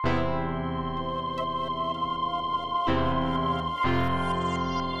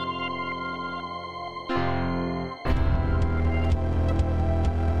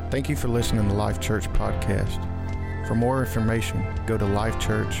Thank you for listening to Life Church Podcast. For more information, go to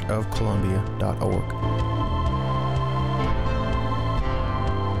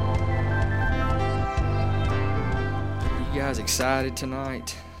lifechurchofcolumbia.org. You guys excited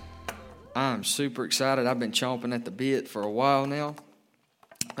tonight? I'm super excited. I've been chomping at the bit for a while now.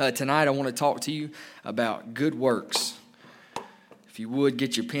 Tonight I want to talk to you about good works. If you would,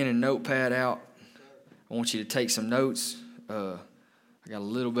 get your pen and notepad out. I want you to take some notes. I got a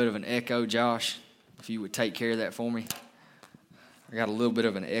little bit of an echo, Josh. If you would take care of that for me. I got a little bit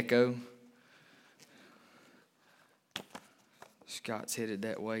of an echo. Scott's headed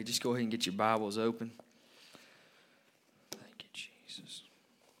that way. Just go ahead and get your Bibles open. Thank you, Jesus.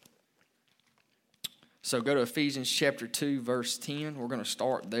 So go to Ephesians chapter 2, verse 10. We're going to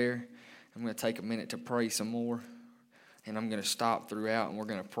start there. I'm going to take a minute to pray some more. And I'm going to stop throughout and we're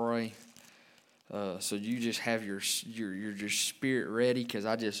going to pray. So you just have your spirit ready, because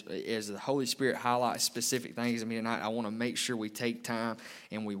as the Holy Spirit highlights specific things to me tonight, I want to make sure we take time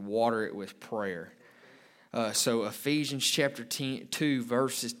and we water it with prayer. So Ephesians chapter 2,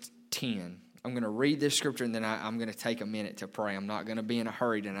 verses 10. I'm going to read this scripture and then I'm going to take a minute to pray. I'm not going to be in a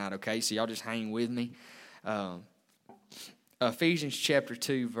hurry tonight, okay? So y'all just hang with me. Ephesians chapter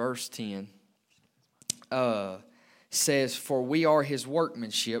 2, verse 10 says, "For we are his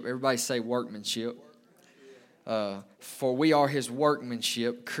workmanship." Everybody say workmanship. For we are his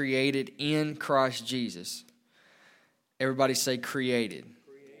workmanship, created in Christ Jesus. Everybody say created.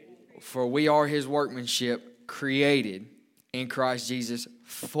 For we are his workmanship, created in Christ Jesus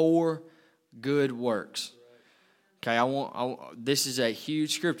for good works. Okay, this is a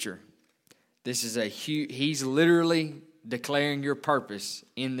huge scripture. He's literally declaring your purpose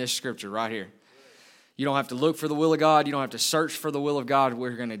in this scripture right here. You don't have to look for the will of God. You don't have to search for the will of God.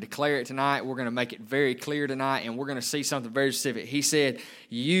 We're going to declare it tonight. We're going to make it very clear tonight, and we're going to see something very specific. He said,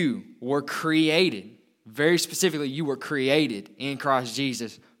 you were created, very specifically, you were created in Christ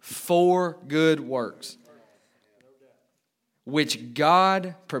Jesus for good works, which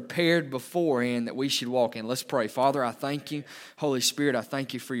God prepared beforehand that we should walk in. Let's pray. Father, I thank you. Holy Spirit, I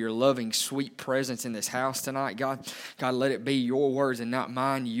thank you for your loving, sweet presence in this house tonight, God. God, let it be your words and not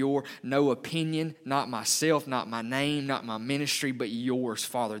mine, no opinion, not myself, not my name, not my ministry, but yours,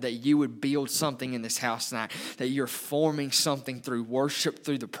 Father, that you would build something in this house tonight, that you're forming something through worship,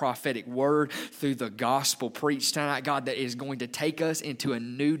 through the prophetic word, through the gospel preached tonight, God, that is going to take us into a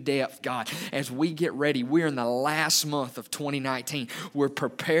new depth, God. As we get ready, we're in the last month of 2019. We're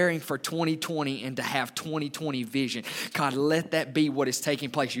preparing for 2020 and to have 2020 vision. God, let that be what is taking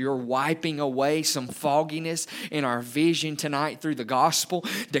place. You're wiping away some fogginess in our vision tonight through the gospel.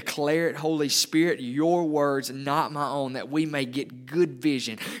 Declare it, Holy Spirit, your words, not my own, that we may get good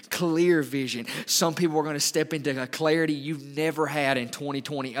vision, clear vision. Some people are going to step into a clarity you've never had in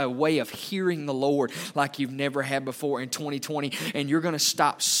 2020, a way of hearing the Lord like you've never had before in 2020, and you're going to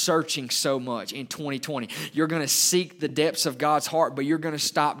stop searching so much in 2020. You're going to seek the depths of God's heart, but you're going to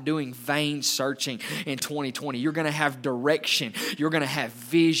stop doing vain searching in 2020. You're going to have direction. You're going to have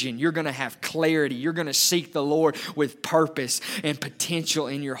vision. You're going to have clarity. You're going to seek the Lord with purpose and potential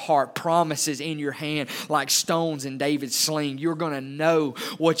in your heart, promises in your hand like stones in David's sling. You're going to know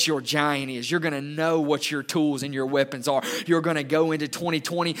what your giant is. You're going to know what your tools and your weapons are. You're going to go into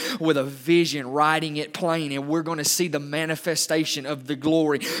 2020 with a vision, writing it plain, and we're going to see the manifestation of the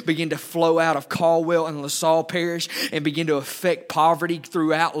glory begin to flow out of Caldwell and LaSalle Parish and begin to affect poverty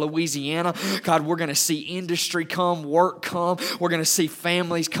throughout Louisiana. God, we're going to see industry come, work come. We're going to see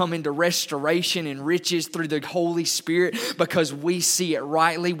families come into restoration and riches through the Holy Spirit because we see it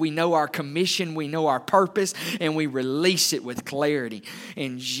rightly. We know our commission, we know our purpose, and we release it with clarity.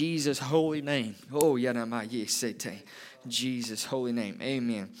 In Jesus' holy name. Oh, Jesus' holy name.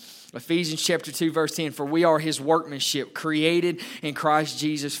 Amen. Ephesians chapter 2, verse 10, "For we are his workmanship, created in Christ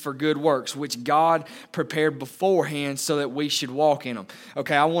Jesus for good works, which God prepared beforehand so that we should walk in them."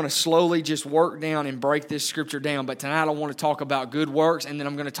 Okay, I want to slowly just work down and break this scripture down, but tonight I want to talk about good works, and then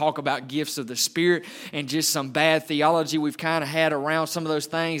I'm going to talk about gifts of the Spirit and just some bad theology we've kind of had around some of those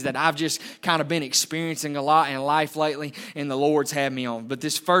things that I've just kind of been experiencing a lot in life lately, and the Lord's had me on. But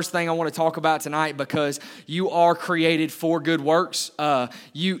this first thing I want to talk about tonight, because you are created for good works,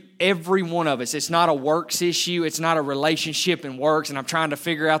 every one of us. It's not a works issue. It's not a relationship and works, and I'm trying to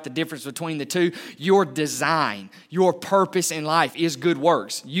figure out the difference between the two. Your design, your purpose in life is good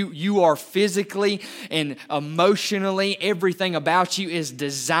works. You are physically and emotionally, everything about you is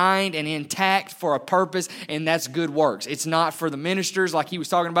designed and intact for a purpose, and that's good works. It's not for the ministers like he was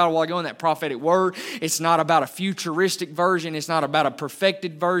talking about a while ago in that prophetic word. It's not about a futuristic version. It's not about a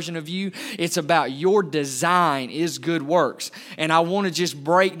perfected version of you. It's about your design is good works. And I want to just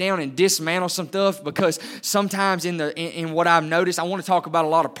break down and dismantle some stuff, because sometimes in what I've noticed, I want to talk about a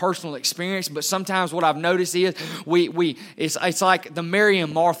lot of personal experience, but sometimes what I've noticed is it's like the Mary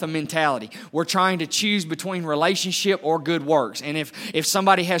and Martha mentality. We're trying to choose between relationship or good works. And if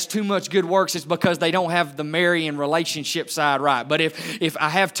somebody has too much good works, it's because they don't have the Mary and relationship side right. But if I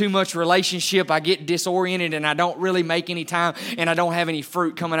have too much relationship, I get disoriented and I don't really make any time and I don't have any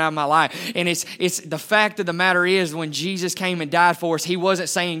fruit coming out of my life. And it's the fact of the matter is, when Jesus came and died for us, he wasn't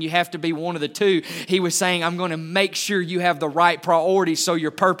saying you have to be one of the two. He was saying, I'm going to make sure you have the right priorities so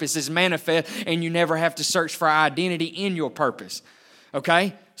your purpose is manifest and you never have to search for identity in your purpose.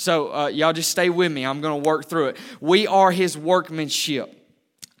 Okay? So y'all just stay with me. I'm going to work through it. We are his workmanship.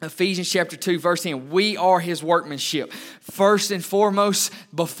 Ephesians chapter 2, verse 10, we are his workmanship. First and foremost,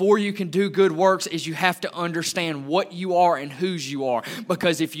 before you can do good works, is you have to understand what you are and whose you are.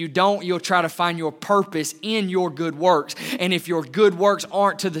 Because if you don't, you'll try to find your purpose in your good works. And if your good works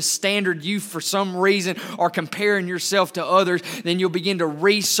aren't to the standard you, for some reason, are comparing yourself to others, then you'll begin to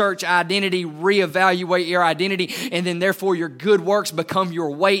research identity, reevaluate your identity, and then therefore your good works become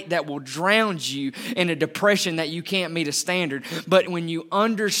your weight that will drown you in a depression that you can't meet a standard. But when you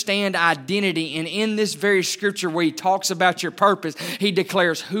understand identity, and in this very scripture where he talks about your purpose, he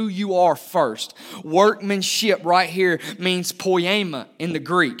declares who you are first. Workmanship right here means poema in the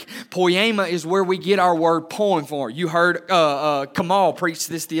Greek. Poema is where we get our word poem from. You heard Kamal preach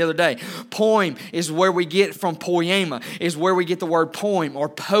this the other day. Poem is where we get from poema, is where we get the word poem or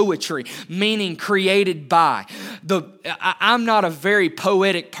poetry, meaning created by. I'm not a very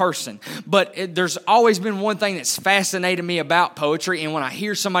poetic person, but there's always been one thing that's fascinated me about poetry, and when I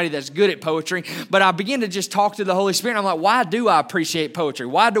hear somebody that's good at poetry, but I begin to just talk to the Holy Spirit, and I'm like, why do I appreciate poetry?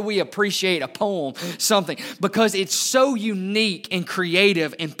 Why do we appreciate a poem, something? Because it's so unique and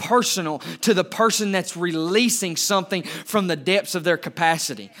creative and personal to the person that's releasing something from the depths of their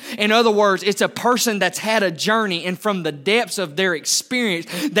capacity. In other words, it's a person that's had a journey, and from the depths of their experience,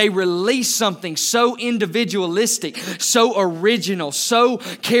 they release something so individualistic, so original, so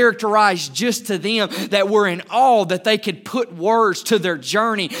characterized just to them, that we're in awe that they could put words to their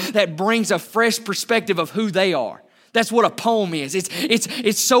journey that brings a fresh perspective of who they are. That's what a poem is.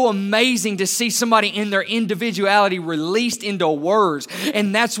 It's so amazing to see somebody in their individuality released into words.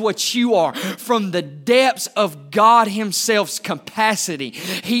 And that's what you are. From the depths of God himself's capacity,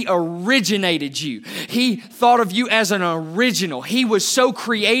 he originated you. He thought of you as an original. He was so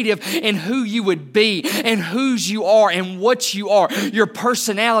creative in who you would be and whose you are and what you are. Your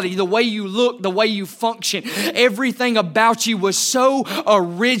personality, the way you look, the way you function, everything about you was so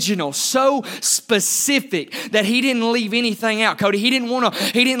original, so specific that he didn't leave anything out, Cody. He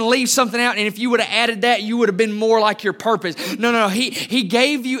didn't leave something out, and if you would have added that, you would have been more like your purpose. No. He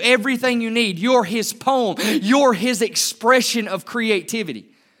gave you everything you need. You're his poem. You're his expression of creativity.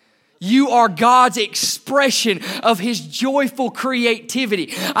 You are God's expression of his joyful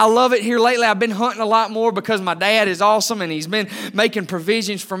creativity. I love it here lately. I've been hunting a lot more because my dad is awesome and he's been making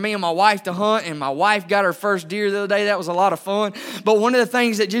provisions for me and my wife to hunt, and my wife got her first deer the other day. That was a lot of fun. But one of the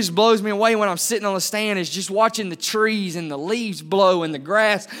things that just blows me away when I'm sitting on the stand is just watching the trees and the leaves blow and the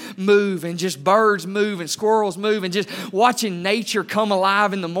grass move and just birds move and squirrels move and just watching nature come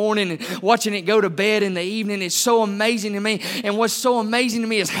alive in the morning and watching it go to bed in the evening. It's so amazing to me. And what's so amazing to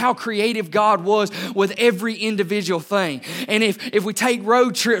me is how creative God was with every individual thing. And if we take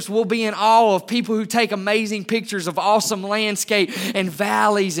road trips, we'll be in awe of people who take amazing pictures of awesome landscape and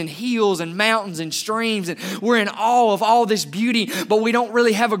valleys and hills and mountains and streams, and we're in awe of all this beauty, but we don't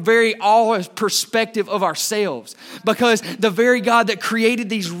really have a very awe perspective of ourselves, because the very God that created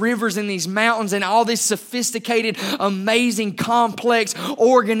these rivers and these mountains and all these sophisticated, amazing, complex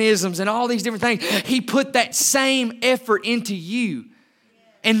organisms and all these different things, he put that same effort into you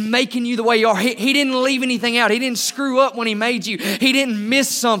and making you the way you are. He didn't leave anything out. He didn't screw up when he made you. He didn't miss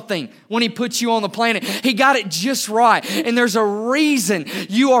something when he put you on the planet. He got it just right. And there's a reason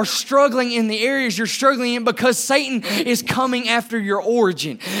you are struggling in the areas you're struggling in, because Satan is coming after your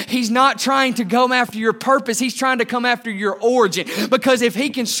origin. He's not trying to come after your purpose. He's trying to come after your origin. Because if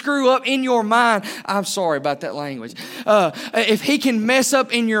he can screw up in your mind, I'm sorry about that language. If he can mess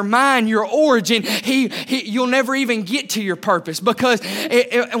up in your mind, your origin, you'll never even get to your purpose. Because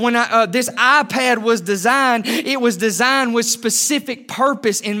this iPad was designed, it was designed with specific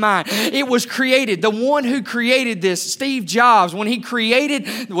purpose in mind. It was created. The one who created this, Steve Jobs, when he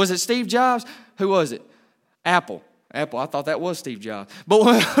created, was it Steve Jobs? Who was it? Apple, I thought that was Steve Jobs.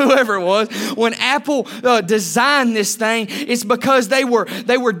 But whoever it was, when Apple designed this thing, it's because they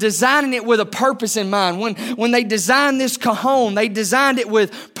were designing it with a purpose in mind. When they designed this cajon, they designed it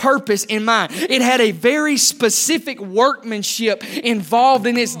with purpose in mind. It had a very specific workmanship involved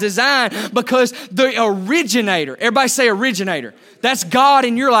in its design because the originator, everybody say originator. That's God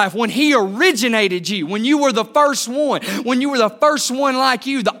in your life. When He originated you, when you were the first one like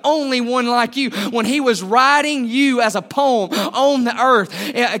you, the only one like you, when He was writing you as a poem on the earth.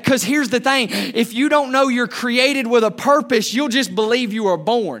 Because here's the thing, if you don't know you're created with a purpose, you'll just believe you are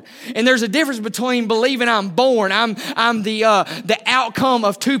born. And there's a difference between believing I'm born, I'm the outcome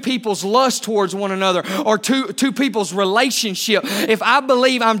of two people's lust towards one another, or two people's relationship. If I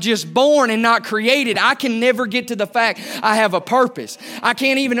believe I'm just born and not created, I can never get to the fact I have a purpose. I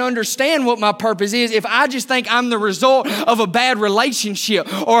can't even understand what my purpose is if I just think I'm the result of a bad relationship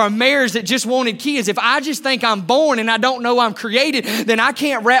or a marriage that just wanted kids. If I just think I'm born and I don't know I'm created, then I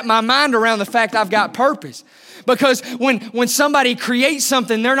can't wrap my mind around the fact I've got purpose. Because when somebody creates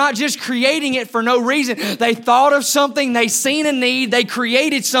something, they're not just creating it for no reason. They thought of something, they seen a need, they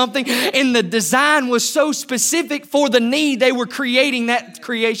created something, and the design was so specific for the need they were creating that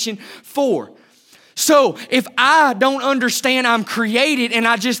creation for. So if I don't understand I'm created and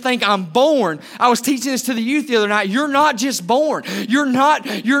I just think I'm born, I was teaching this to the youth the other night, you're not just born.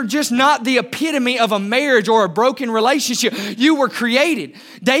 You're just not the epitome of a marriage or a broken relationship. You were created.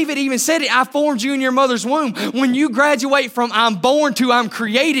 David even said it, I formed you in your mother's womb. When you graduate from I'm born to I'm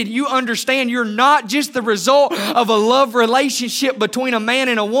created, you understand you're not just the result of a love relationship between a man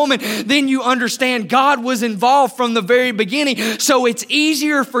and a woman. Then you understand God was involved from the very beginning. So it's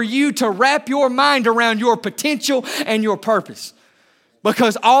easier for you to wrap your mind around your potential and your purpose.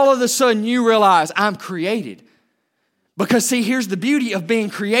 Because all of a sudden you realize I'm created. Because see, here's the beauty of being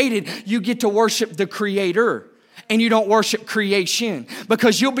created. You get to worship the Creator. And you don't worship creation,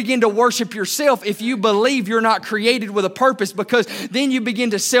 because you'll begin to worship yourself if you believe you're not created with a purpose, because then you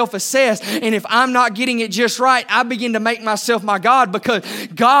begin to self-assess. And if I'm not getting it just right, I begin to make myself my God, because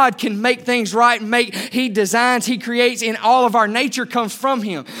God can make things right. He designs, He creates, and all of our nature comes from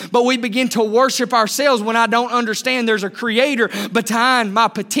Him. But we begin to worship ourselves when I don't understand there's a Creator behind my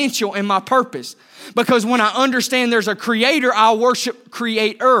potential and my purpose. Because when I understand there's a Creator, I'll worship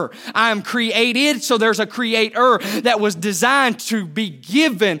Creator. I am created, so there's a Creator that was designed to be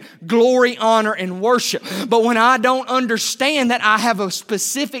given glory, honor, and worship. But when I don't understand that I have a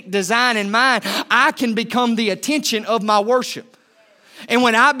specific design in mind, I can become the attention of my worship. And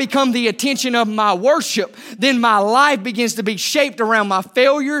when I become the attention of my worship, then my life begins to be shaped around my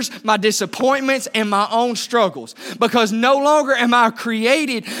failures, my disappointments, and my own struggles. Because no longer am I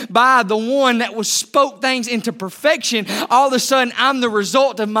created by the one that spoke things into perfection. All of a sudden, I'm the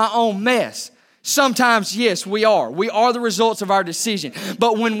result of my own mess. Sometimes, yes, we are. We are the results of our decision.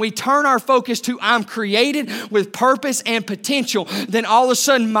 But when we turn our focus to I'm created with purpose and potential, then all of a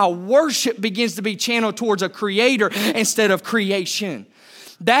sudden my worship begins to be channeled towards a Creator instead of creation.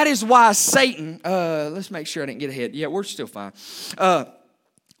 That is why Satan, let's make sure I didn't get ahead. Yeah, we're still fine.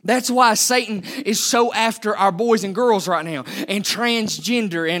 That's why Satan is so after our boys and girls right now, and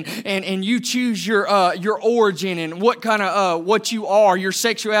transgender, and you choose your origin and what kind of what you are, your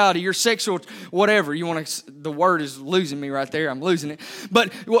sexuality, your sexual whatever you want to. The word is losing me right there. I'm losing it.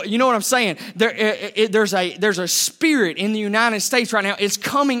 But you know what I'm saying? There's a spirit in the United States right now. It's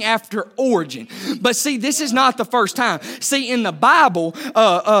coming after origin. But see, this is not the first time. See, in the Bible,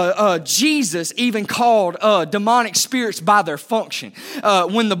 Jesus even called demonic spirits by their function.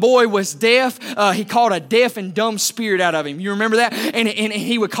 When the boy was deaf, he called a deaf and dumb spirit out of him. You remember that? And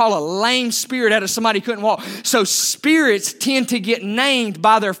he would call a lame spirit out of somebody who couldn't walk. So spirits tend to get named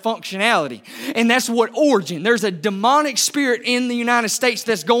by their functionality. And that's what origin. There's a demonic spirit in the United States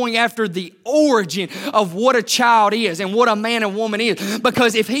that's going after the origin of what a child is and what a man and woman is.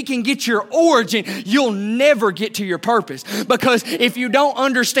 Because if he can get your origin, you'll never get to your purpose. Because if you don't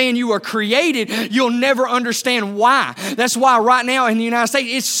understand you are created, you'll never understand why. That's why right now in the United States,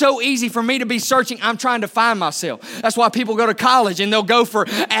 it's so easy for me to be searching. I'm trying to find myself. That's why people go to college and they'll go for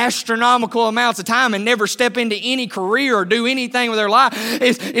astronomical amounts of time and never step into any career or do anything with their life.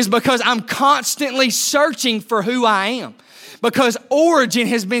 Is because I'm constantly searching for who I am. Because origin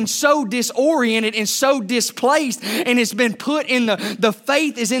has been so disoriented and so displaced, and it's been put in the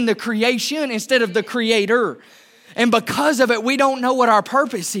faith is in the creation instead of the Creator. And because of it, we don't know what our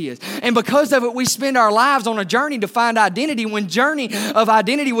purpose is. And because of it, we spend our lives on a journey to find identity when journey of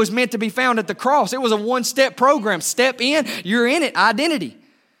identity was meant to be found at the cross. It was a one-step program. Step in, you're in it, identity.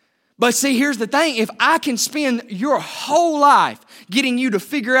 But see, here's the thing. If I can spend your whole life getting you to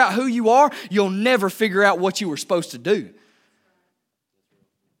figure out who you are, you'll never figure out what you were supposed to do.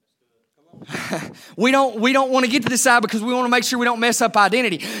 We don't want to get to this side because we want to make sure we don't mess up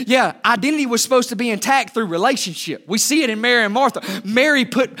identity. Yeah, identity was supposed to be intact through relationship. We see it in Mary and Martha. Mary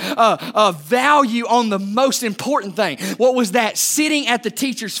put a value on the most important thing. What was that? Sitting at the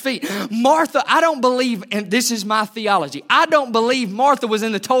teacher's feet. Martha, I don't believe, and this is my theology, I don't believe Martha was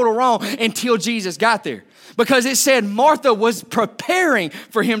in the total wrong until Jesus got there. Because it said Martha was preparing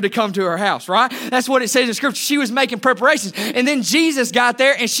for him to come to her house, right? That's what it says in Scripture. She was making preparations. And then Jesus got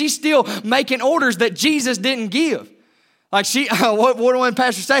there and she's still making orders that Jesus didn't give. Like what do one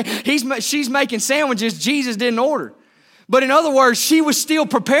pastor say? She's making sandwiches Jesus didn't order. But in other words, she was still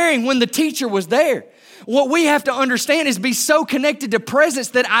preparing when the teacher was there. What we have to understand is be so connected to presence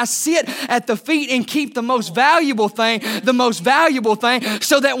that I sit at the feet and keep the most valuable thing,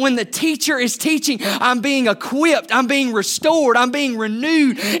 so that when the teacher is teaching, I'm being equipped, I'm being restored, I'm being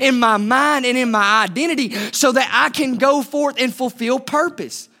renewed in my mind and in my identity so that I can go forth and fulfill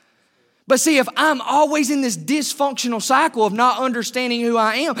purpose. But see, if I'm always in this dysfunctional cycle of not understanding who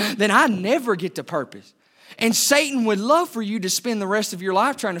I am, then I never get to purpose. And Satan would love for you to spend the rest of your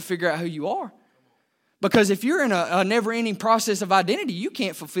life trying to figure out who you are. Because if you're in a never-ending process of identity, you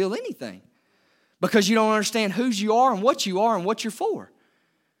can't fulfill anything. Because you don't understand whose you are and what you're for.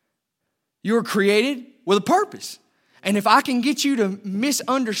 You were created with a purpose. And if I can get you to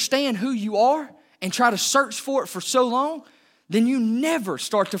misunderstand who you are and try to search for it for so long, then you never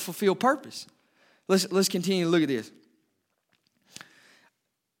start to fulfill purpose. Let's continue to look at this.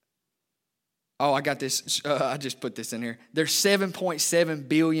 Oh, I got this. I just put this in here. There's 7.7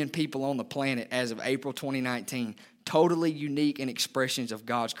 billion people on the planet as of April 2019. Totally unique and expressions of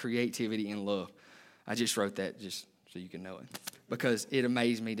God's creativity and love. I just wrote that just so you can know it. Because it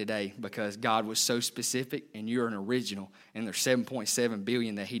amazed me today because God was so specific and you're an original. And there's 7.7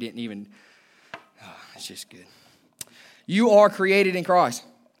 billion that he didn't even. Oh, it's just good. You are created in Christ.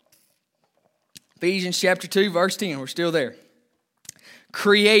 Ephesians chapter 2, verse 10. We're still there.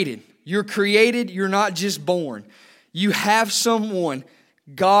 Created. You're created, you're not just born. You have someone,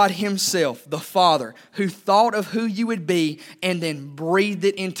 God himself, the Father, who thought of who you would be and then breathed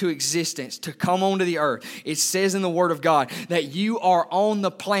it into existence to come onto the earth. It says in the Word of God that you are on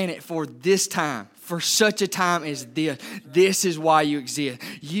the planet for this time. For such a time as this. This is why you exist.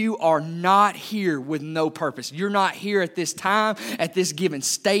 You are not here with no purpose. You're not here at this time, at this given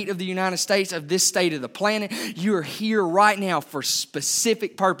state of the United States, of this state of the planet. You are here right now for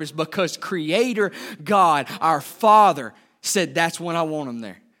specific purpose because Creator God, our Father, said that's when I want them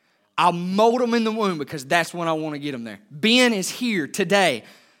there. I'll mold them in the womb because that's when I want to get them there. Ben is here today.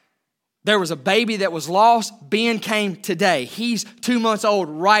 There was a baby that was lost. Ben came today. He's 2 months old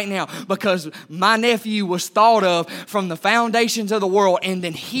right now because my nephew was thought of from the foundations of the world. And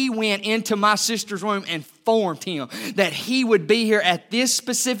then he went into my sister's womb and formed him that he would be here at this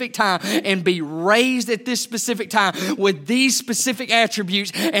specific time and be raised at this specific time with these specific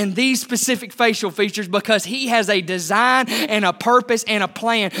attributes and these specific facial features because he has a design and a purpose and a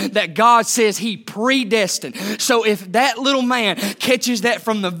plan that God says he predestined. So if that little man catches that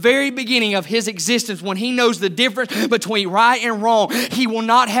from the very beginning of his existence when he knows the difference between right and wrong, he will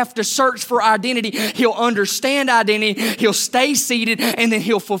not have to search for identity. He'll understand identity. He'll stay seated and then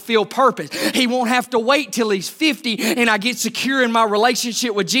he'll fulfill purpose. He won't have to wait till he's 50 and I get secure in my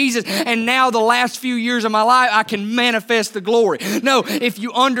relationship with Jesus and now the last few years of my life I can manifest the glory. No, if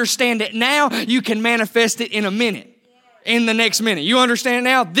you understand it now, you can manifest it in a minute. In the next minute. You understand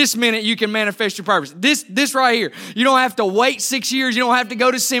now? This minute you can manifest your purpose. This right here. You don't have to wait 6 years. You don't have to go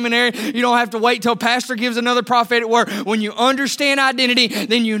to seminary. You don't have to wait till pastor gives another prophetic word. When you understand identity,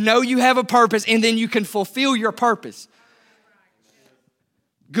 then you know you have a purpose and then you can fulfill your purpose.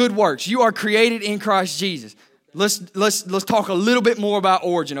 Good works. You are created in Christ Jesus. Let's talk a little bit more about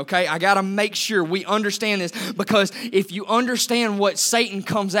origin, okay? I got to make sure we understand this because if you understand what Satan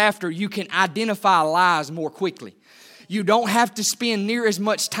comes after, you can identify lies more quickly. You don't have to spend near as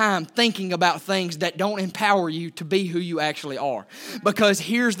much time thinking about things that don't empower you to be who you actually are. Because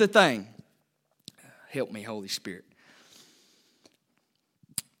here's the thing. Help me, Holy Spirit.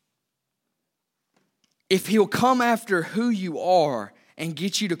 If he'll come after who you are and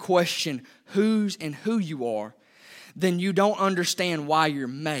get you to question whose and who you are, then you don't understand why you're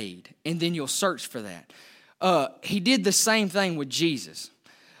made. And then you'll search for that. He did the same thing with Jesus.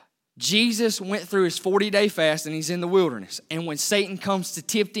 Jesus went through his 40-day fast and he's in the wilderness. And when Satan comes to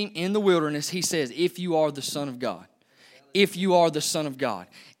tempt him in the wilderness, he says, if you are the Son of God, if you are the Son of God,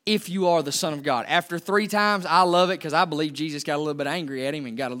 if you are the Son of God. After 3 times, I love it because I believe Jesus got a little bit angry at him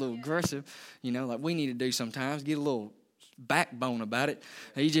and got a little aggressive, like we need to do sometimes, get a little backbone about it.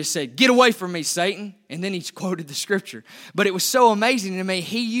 He just said, get away from me, Satan. And then he quoted the scripture. But it was so amazing to me,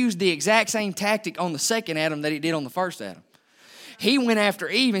 he used the exact same tactic on the second Adam that he did on the first Adam. He went after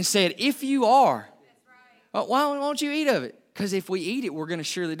Eve and said, if you are, why won't you eat of it? Because if we eat it, we're going to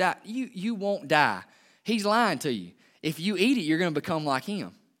surely die. You won't die. He's lying to you. If you eat it, you're going to become like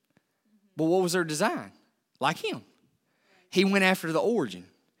him. But what was their design? Like him. He went after the origin.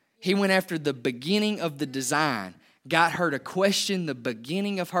 He went after the beginning of the design, got her to question the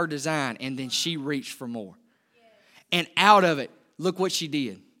beginning of her design, and then she reached for more. And out of it, look what she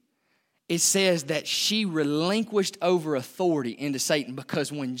did. It says that she relinquished over authority into Satan,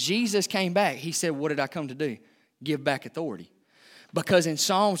 because when Jesus came back, he said, what did I come to do? Give back authority. Because in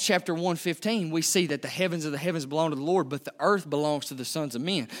Psalms chapter 115, we see that the heavens of the heavens belong to the Lord, but the earth belongs to the sons of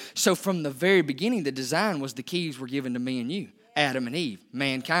men. So from the very beginning, the design was the keys were given to me and you, Adam and Eve,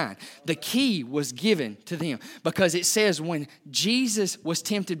 mankind. The key was given to them, because it says when Jesus was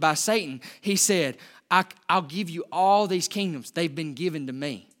tempted by Satan, he said, I'll give you all these kingdoms. They've been given to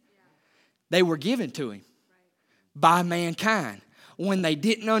me. They were given to him by mankind. When they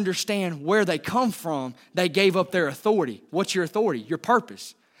didn't understand where they come from, they gave up their authority. What's your authority? Your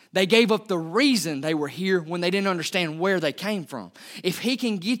purpose. They gave up the reason they were here when they didn't understand where they came from. If he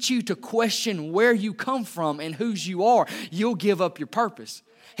can get you to question where you come from and whose you are, you'll give up your purpose.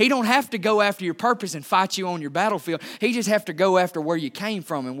 He don't have to go after your purpose and fight you on your battlefield. He just have to go after where you came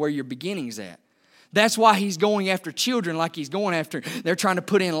from and where your beginning's at. That's why he's going after children like he's going after. They're trying to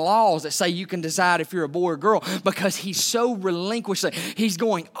put in laws that say you can decide if you're a boy or girl, because he's so relinquished. He's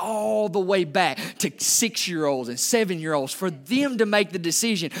going all the way back to 6-year-olds and 7-year-olds for them to make the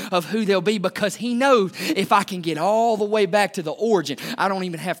decision of who they'll be, because he knows if I can get all the way back to the origin, I don't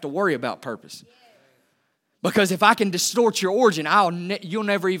even have to worry about purpose. Because if I can distort your origin, you'll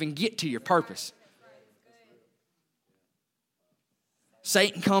never even get to your purpose.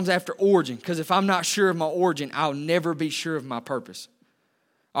 Satan comes after origin, because if I'm not sure of my origin, I'll never be sure of my purpose.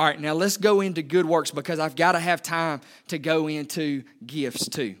 All right, now let's go into good works, because I've got to have time to go into gifts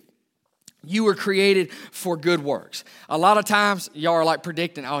too. You were created for good works. A lot of times, y'all are like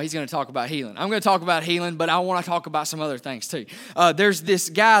predicting, oh, he's going to talk about healing. I'm going to talk about healing, but I want to talk about some other things too. There's this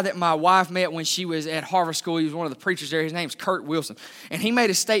guy that my wife met when she was at Harvard School. He was one of the preachers there. His name's Kurt Wilson. And he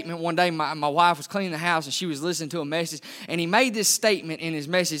made a statement one day. My wife was cleaning the house and she was listening to a message. And he made this statement in his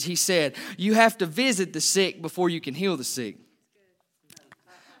message. He said, you have to visit the sick before you can heal the sick.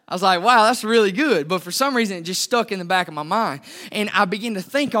 I was like, wow, that's really good. But for some reason, it just stuck in the back of my mind. And I began to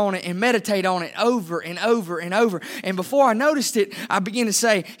think on it and meditate on it over and over and over. And before I noticed it, I began to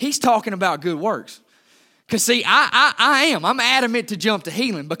say, he's talking about good works. Because see, I'm adamant to jump to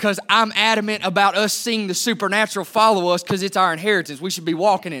healing, because I'm adamant about us seeing the supernatural follow us, because it's our inheritance. We should be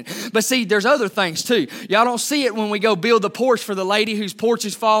walking in. But see, there's other things too. Y'all don't see it when we go build the porch for the lady whose porch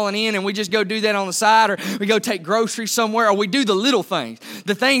is falling in, and we just go do that on the side, or we go take groceries somewhere, or we do the little things,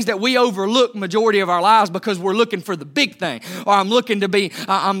 the things that we overlook majority of our lives because we're looking for the big thing. Or I'm looking to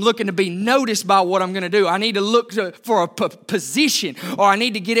be noticed by what I'm going to do. I need to look for a position, or I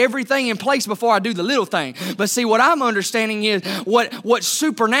need to get everything in place before I do the little thing. But see, what I'm understanding is what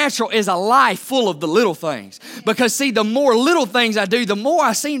supernatural is a life full of the little things. Because see, the more little things I do, the more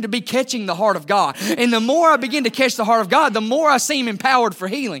I seem to be catching the heart of God. And the more I begin to catch the heart of God, the more I seem empowered for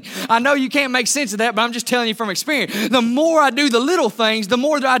healing. I know you can't make sense of that, but I'm just telling you from experience. The more I do the little things, the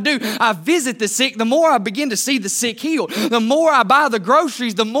more that I visit the sick, the more I begin to see the sick healed. The more I buy the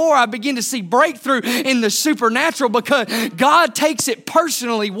groceries, the more I begin to see breakthrough in the supernatural, because God takes it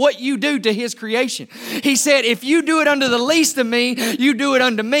personally what you do to his creation. He said, if you do it unto the least of me, you do it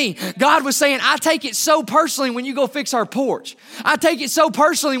unto me. God was saying, I take it so personally when you go fix our porch. I take it so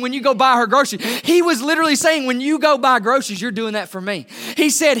personally when you go buy her groceries. He was literally saying, when you go buy groceries, you're doing that for me. He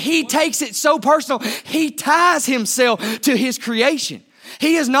said he takes it so personal. He ties himself to his creation.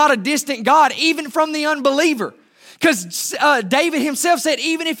 He is not a distant God, even from the unbeliever. Because David himself said,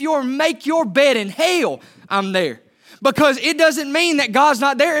 even if you make your bed in hell, I'm there. Because it doesn't mean that God's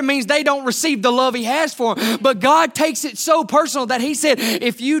not there. It means they don't receive the love he has for them. But God takes it so personal that he said,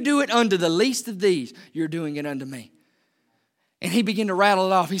 if you do it unto the least of these, you're doing it unto me. And he began to rattle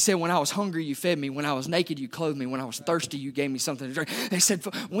it off. He said, when I was hungry, you fed me. When I was naked, you clothed me. When I was thirsty, you gave me something to drink. They said,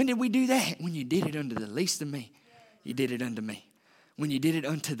 when did we do that? When you did it unto the least of me, you did it unto me. When you did it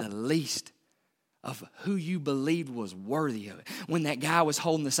unto the least of who you believed was worthy of it. When that guy was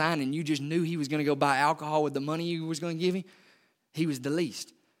holding the sign and you just knew he was going to go buy alcohol with the money you was going to give him, he was the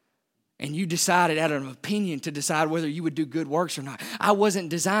least. And you decided out of an opinion to decide whether you would do good works or not. I wasn't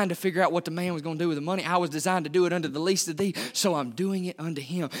designed to figure out what the man was going to do with the money. I was designed to do it unto the least of these, so I'm doing it unto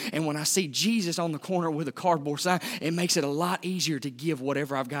him. And when I see Jesus on the corner with a cardboard sign, it makes it a lot easier to give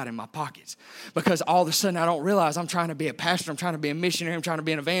whatever I've got in my pockets. Because all of a sudden I don't realize I'm trying to be a pastor, I'm trying to be a missionary, I'm trying to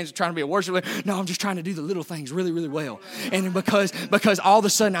be an evangelist, I'm trying to be a worship leader. No, I'm just trying to do the little things really, really well. And because all of a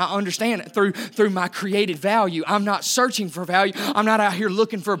sudden I understand it through my created value. I'm not searching for value. I'm not out here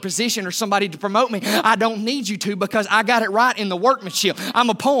looking for a position or somebody to promote me. I don't need you to, because I got it right in the workmanship. I'm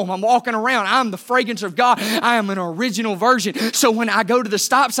a poem. I'm walking around. I'm the fragrance of God. I am an original version. So when I go to the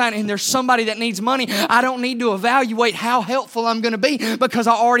stop sign and there's somebody that needs money, I don't need to evaluate how helpful I'm going to be, because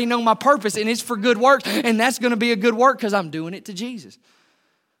I already know my purpose, and it's for good work, and that's going to be a good work because I'm doing it to Jesus.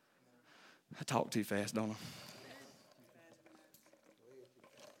 I talk too fast, don't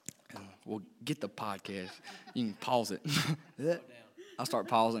I? Well, get the podcast. You can pause it. I'll start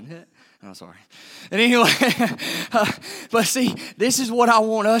pausing. Oh, sorry. And anyway, but see, this is what I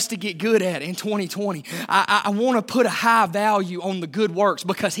want us to get good at in 2020. I want to put a high value on the good works,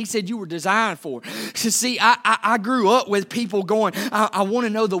 because he said you were designed for it. So see, I grew up with people going, I want to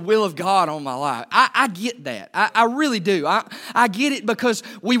know the will of God on my life. I get that. I really do. I get it, because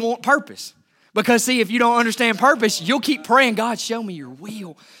we want purpose. Because see, if you don't understand purpose, you'll keep praying, God, show me your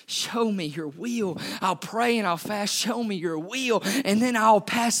will. Show me your will. I'll pray and I'll fast, show me your will. And then I'll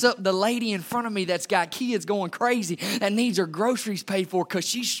pass up the lady in front of me that's got kids going crazy, that needs her groceries paid for because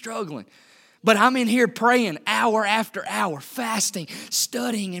she's struggling. But I'm in here praying hour after hour, fasting,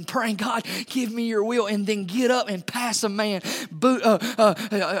 studying, and praying, God, give me your will. And then get up and pass a man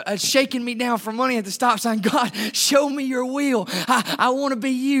shaking me down for money at the stop sign. God, show me your will. I want to be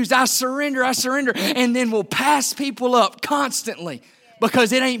used. I surrender. And then we'll pass people up constantly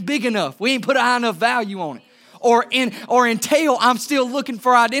because it ain't big enough. We ain't put a high enough value on it. Or until I'm still looking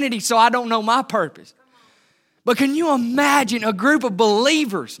for identity, so I don't know my purpose. But can you imagine a group of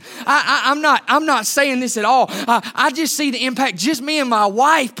believers? I'm not saying this at all. I just see the impact, just me and my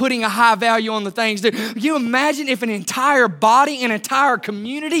wife putting a high value on the things. Can you imagine if an entire body, an entire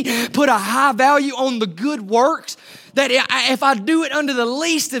community put a high value on the good works? That if I do it under the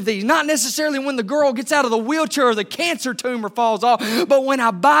least of these, not necessarily when the girl gets out of the wheelchair or the cancer tumor falls off, but when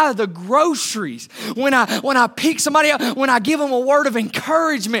I buy the groceries, when I pick somebody up, when I give them a word of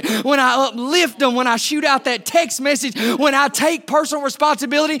encouragement, when I uplift them, when I shoot out that text message, when I take personal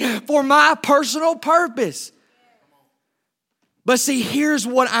responsibility for my personal purpose. But see, here's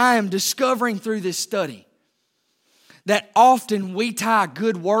what I am discovering through this study. That often we tie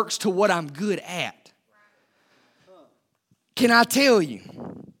good works to what I'm good at. Can I tell you,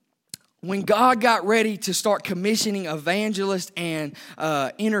 when God got ready to start commissioning evangelists and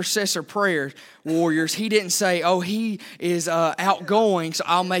intercessor prayer warriors, he didn't say, oh, he is outgoing, so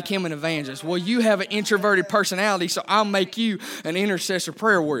I'll make him an evangelist. Well, you have an introverted personality, so I'll make you an intercessor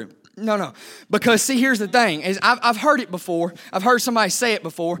prayer warrior. No. Because see, here's the thing. Is I've heard it before. I've heard somebody say it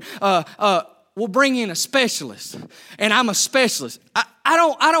before. We'll bring in a specialist, and I'm a specialist. I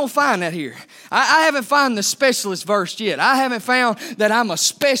don't find that here. I haven't found the specialist verse yet. I haven't found that I'm a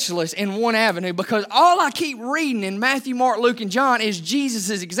specialist in one avenue, because all I keep reading in Matthew, Mark, Luke, and John is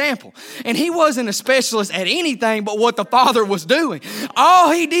Jesus' example. And he wasn't a specialist at anything but what the Father was doing.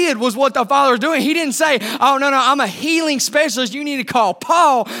 All he did was what the Father was doing. He didn't say, oh, no, I'm a healing specialist. You need to call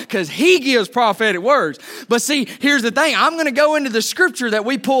Paul because he gives prophetic words. But see, here's the thing. I'm going to go into the scripture that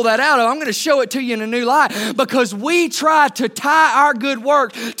we pull that out of. I'm going to show it to you in a new light, because we try to tie our good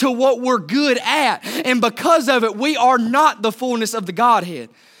work to what we're good at. And because of it, we are not the fullness of the Godhead.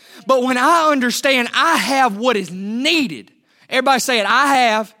 But when I understand I have what is needed, everybody say it, I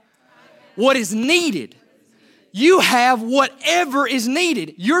have what is needed. You have whatever is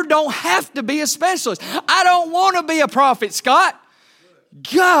needed. You don't have to be a specialist. I don't want to be a prophet, Scott.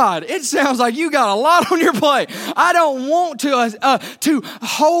 God, it sounds like you got a lot on your plate. I don't want to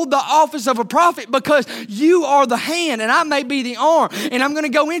hold the office of a prophet, because you are the hand and I may be the arm. And I'm going to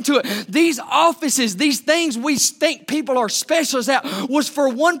go into it. These offices, these things we think people are specialists at, was for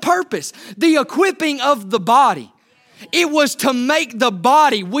one purpose: the equipping of the body. It was to make the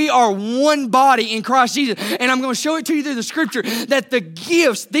body. We are one body in Christ Jesus. And I'm going to show it to you through the scripture that the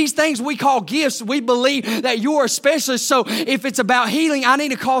gifts, these things we call gifts, we believe that you're a specialist. So if it's about healing, I need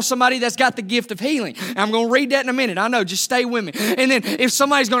to call somebody that's got the gift of healing. And I'm going to read that in a minute. I know, just stay with me. And then if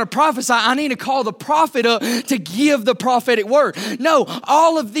somebody's going to prophesy, I need to call the prophet up to give the prophetic word. No,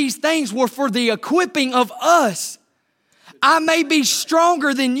 all of these things were for the equipping of us. I may be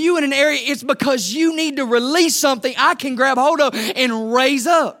stronger than you in an area. It's because you need to release something I can grab hold of and raise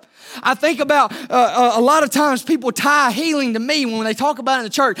up. I think about a lot of times people tie healing to me when they talk about it in the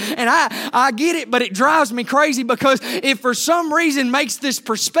church. And I get it, but it drives me crazy because it for some reason makes this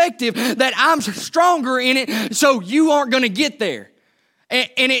perspective that I'm stronger in it, so you aren't going to get there. And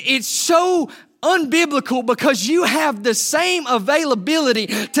it's so unbiblical because you have the same availability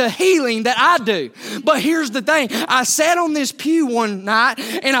to healing that I do. But here's the thing. I sat on this pew one night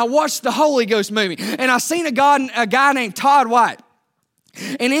and I watched the Holy Ghost movie. And I seen a guy named Todd White.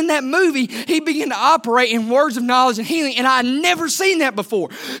 And in that movie, he began to operate in words of knowledge and healing, and I had never seen that before.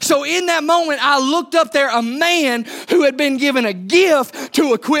 So in that moment, I looked up there, a man who had been given a gift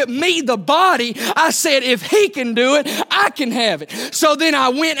to equip me, the body. I said, if he can do it, I can have it. So then I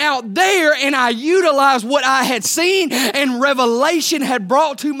went out there and I utilized what I had seen and revelation had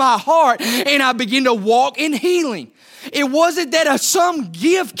brought to my heart, and I began to walk in healing. It wasn't that some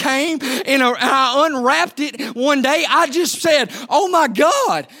gift came and I unwrapped it one day. I just said, oh my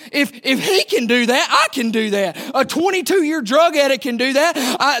God, if he can do that, I can do that. A 22-year drug addict can do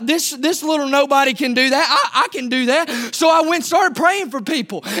that. This little nobody can do that. I can do that. So I went and started praying for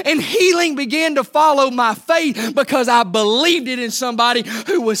people. And healing began to follow my faith because I believed it in somebody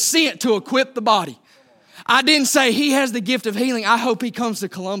who was sent to equip the body. I didn't say he has the gift of healing. I hope he comes to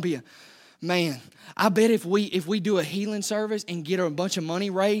Columbia. Man. I bet if we do a healing service and get a bunch of money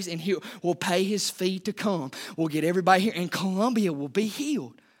raised and we'll pay his fee to come, we'll get everybody here and Columbia will be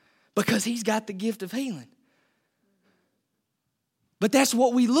healed because he's got the gift of healing. But that's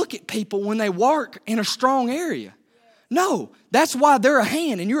what we look at people when they work in a strong area. No, that's why they're a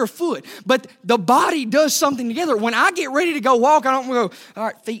hand and you're a foot. But the body does something together. When I get ready to go walk, I don't go, all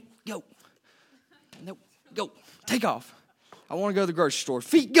right, feet, go. No, go. Take off. I want to go to the grocery store.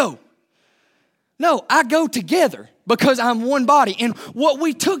 Feet, go. No, I go together because I'm one body. And what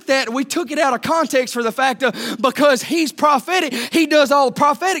we took it out of context for the fact of because he's prophetic, he does all the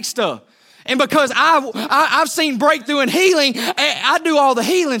prophetic stuff. And because I've seen breakthrough and healing, I do all the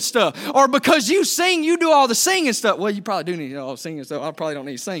healing stuff. Or because you sing, you do all the singing stuff. Well, you probably do need all the singing stuff. I probably don't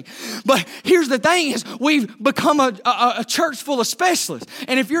need to sing. But here's the thing is we've become a church full of specialists.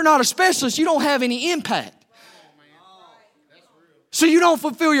 And if you're not a specialist, you don't have any impact. So you don't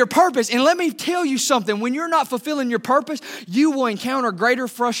fulfill your purpose. And let me tell you something. When you're not fulfilling your purpose, you will encounter greater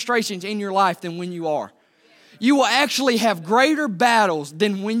frustrations in your life than when you are. You will actually have greater battles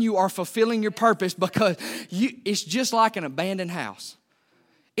than when you are fulfilling your purpose because it's just like an abandoned house.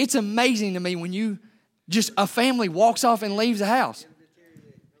 It's amazing to me when a family walks off and leaves the house.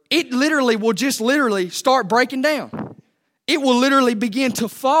 It literally will just start breaking down. It will literally begin to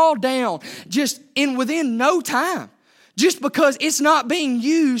fall down just within no time. Just because it's not being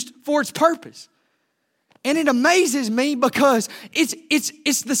used for its purpose. And it amazes me because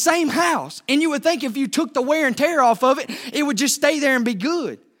it's the same house. And you would think if you took the wear and tear off of it, it would just stay there and be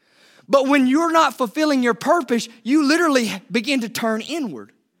good. But when you're not fulfilling your purpose, you literally begin to turn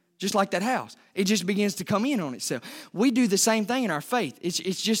inward. Just like that house. It just begins to come in on itself. We do the same thing in our faith. It's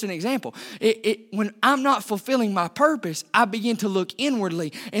just an example. When I'm not fulfilling my purpose, I begin to look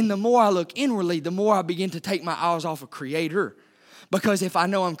inwardly. And the more I look inwardly, the more I begin to take my eyes off of Creator. Because if I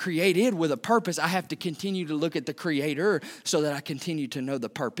know I'm created with a purpose, I have to continue to look at the Creator so that I continue to know the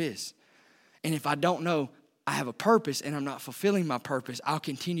purpose. And if I don't know I have a purpose and I'm not fulfilling my purpose, I'll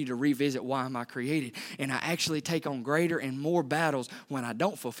continue to revisit why am I created. And I actually take on greater and more battles when I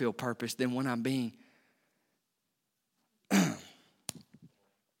don't fulfill purpose than when I'm being. Does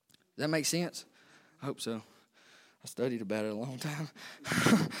that make sense? I hope so. I studied about it a long time.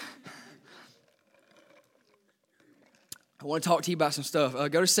 I want to talk to you about some stuff.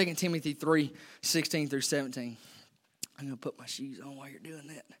 Go to 2 Timothy 3, 16 through 17. I'm going to put my shoes on while you're doing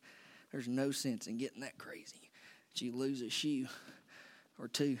that. There's no sense in getting that crazy that you lose a shoe or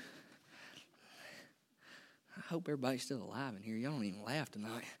two. I hope everybody's still alive in here. Y'all don't even laugh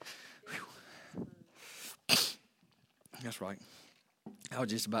tonight. Whew. That's right. I was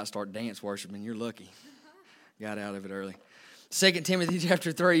just about to start dance worshiping. You're lucky. Got out of it early. 2 Timothy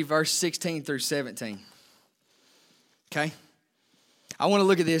chapter 3, verse 16 through 17. Okay? I want to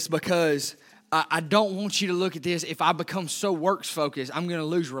look at this because I don't want you to look at this. If I become so works focused, I'm going to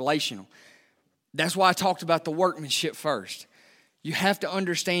lose relational. That's why I talked about the workmanship first. You have to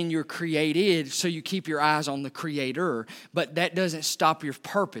understand you're created, so you keep your eyes on the Creator. But that doesn't stop your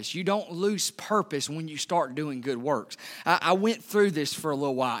purpose. You don't lose purpose when you start doing good works. I went through this for a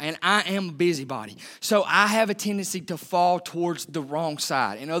little while, and I am a busybody. So I have a tendency to fall towards the wrong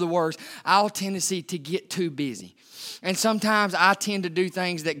side. In other words, I'll tendency to get too busy. And sometimes I tend to do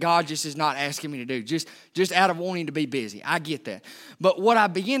things that God just is not asking me to do, just out of wanting to be busy. I get that. But what I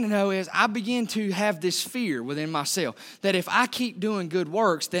begin to know is I begin to have this fear within myself that if I keep doing good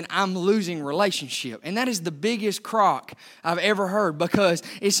works, then I'm losing relationship. And that is the biggest crock I've ever heard, because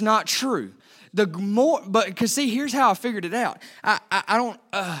it's not true. Because see, here's how I figured it out. I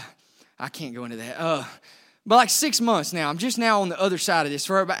can't go into that. But like 6 months now, I'm just now on the other side of this.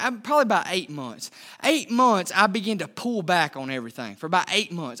 Probably about 8 months. 8 months, I began to pull back on everything. For about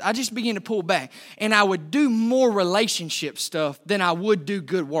 8 months, I just began to pull back. And I would do more relationship stuff than I would do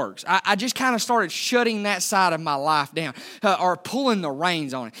good works. I just kind of started shutting that side of my life down, or pulling the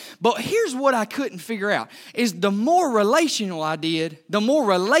reins on it. But here's what I couldn't figure out, is the more relational I did, the more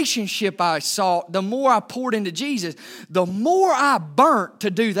relationship I sought, the more I poured into Jesus, the more I burnt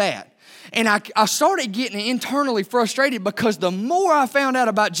to do that. And I started getting internally frustrated, because the more I found out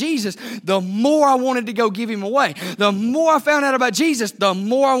about Jesus, the more I wanted to go give him away. The more I found out about Jesus, the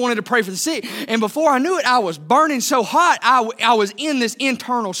more I wanted to pray for the sick. And before I knew it, I was burning so hot, I was in this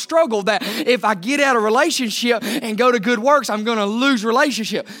internal struggle that if I get out of relationship and go to good works, I'm going to lose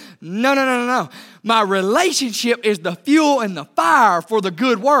relationship. No. My relationship is the fuel and the fire for the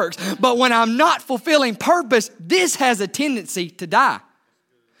good works. But when I'm not fulfilling purpose, this has a tendency to die.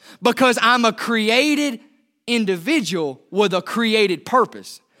 Because I'm a created individual with a created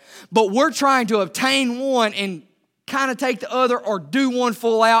purpose. But we're trying to obtain one and kind of take the other, or do one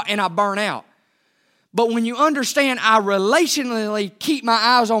full out and I burn out. But when you understand I relationally keep my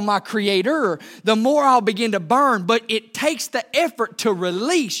eyes on my Creator, the more I'll begin to burn. But it takes the effort to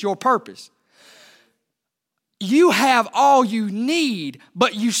release your purpose. You have all you need,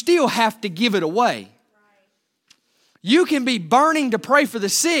 but you still have to give it away. You can be burning to pray for the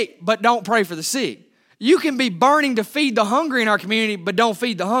sick, but don't pray for the sick. You can be burning to feed the hungry in our community, but don't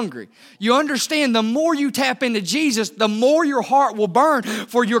feed the hungry. You understand, the more you tap into Jesus, the more your heart will burn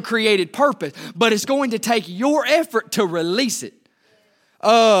for your created purpose. But it's going to take your effort to release it.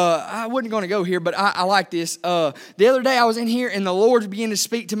 I wasn't going to go here, but I like this. The other day I was in here and the Lord began to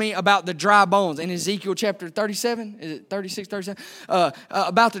speak to me about the dry bones in Ezekiel chapter 37. Is it 36, 37?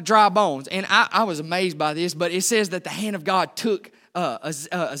 About the dry bones. And I was amazed by this, but it says that the hand of God took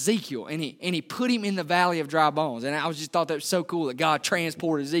Ezekiel and he put him in the valley of dry bones. And I just thought that was so cool that God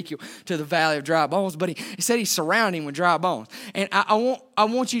transported Ezekiel to the valley of dry bones. But he said he surrounded him with dry bones. And I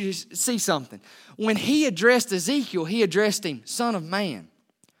want you to see something. When he addressed Ezekiel, he addressed him, Son of Man.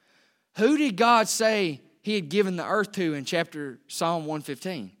 Who did God say he had given the earth to in Psalm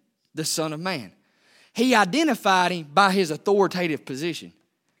 115? The Son of Man. He identified him by his authoritative position.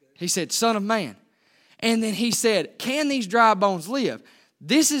 He said, Son of Man. And then he said, can these dry bones live?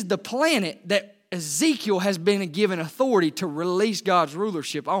 This is the planet that Ezekiel has been given authority to release God's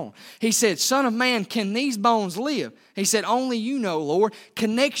rulership on. He said, Son of Man, can these bones live? He said, only you know, Lord.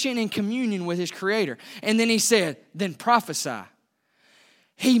 Connection and communion with his Creator. And then he said, then prophesy.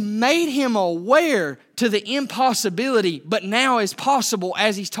 He made him aware to the impossibility, but now is possible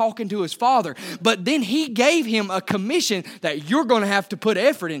as he's talking to his Father. But then he gave him a commission that you're going to have to put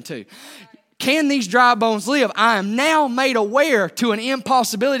effort into. Can these dry bones live? I am now made aware to an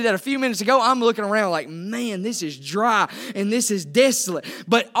impossibility that a few minutes ago I'm looking around like, man, this is dry and this is desolate.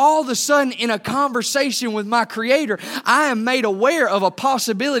 But all of a sudden in a conversation with my Creator, I am made aware of a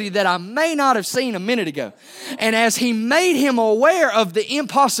possibility that I may not have seen a minute ago. And as he made him aware of the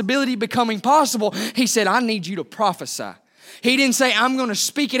impossibility becoming possible, he said, I need you to prophesy. He didn't say, I'm going to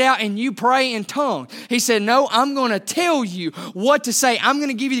speak it out and you pray in tongues. He said, no, I'm going to tell you what to say. I'm going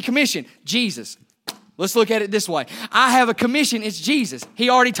to give you the commission. Jesus. Let's look at it this way. I have a commission. It's Jesus.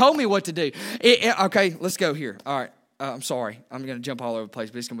 He already told me what to do. Okay, let's go here. All right. I'm sorry. I'm going to jump all over the place,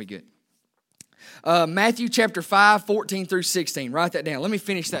 but it's going to be good. Matthew chapter 5, 14 through 16. Write that down. Let me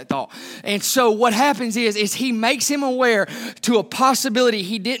finish that thought. And so what happens is he makes him aware to a possibility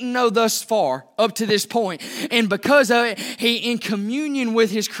he didn't know thus far up to this point. And because of it, he, in communion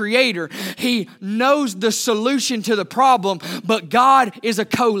with his Creator, he knows the solution to the problem, but God is a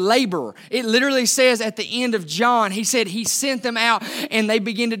co-laborer. It literally says at the end of John, he said he sent them out and they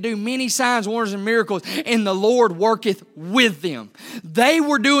begin to do many signs, wonders, and miracles, and the Lord worketh with them. They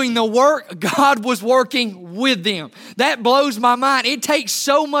were doing the work. God was working with them. That blows my mind. It takes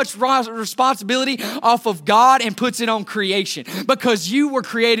so much responsibility off of God and puts it on creation because you were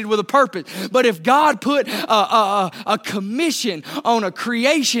created with a purpose. But if God put a commission on a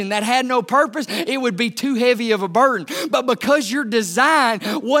creation that had no purpose, it would be too heavy of a burden. But because you're designed,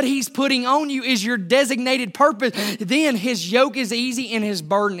 what He's putting on you is your designated purpose, then His yoke is easy and His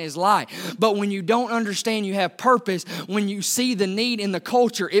burden is light. But when you don't understand you have purpose, when you see the need in the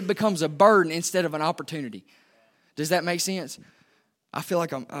culture, it becomes a burden instead of an opportunity. Does that make sense? I feel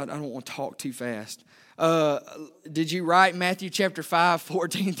like I don't want to talk too fast. Did you write Matthew chapter 5,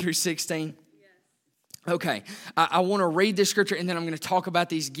 14 through 16? Okay, I want to read this scripture and then I'm going to talk about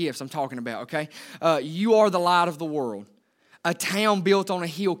these gifts I'm talking about, okay? You are the light of the world. A town built on a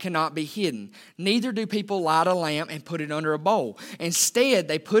hill cannot be hidden. Neither do people light a lamp and put it under a bowl. Instead,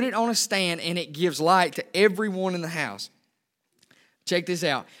 they put it on a stand and it gives light to everyone in the house. Check this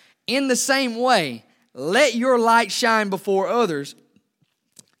out. In the same way, let your light shine before others,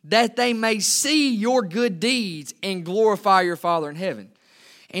 that they may see your good deeds and glorify your Father in heaven.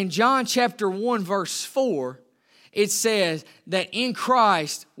 In John chapter 1, verse 4, it says that in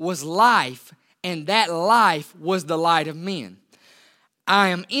Christ was life, and that life was the light of men. I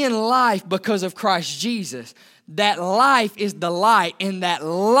am in life because of Christ Jesus. That life is the light, and that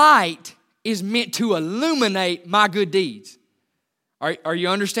light is meant to illuminate my good deeds. Are you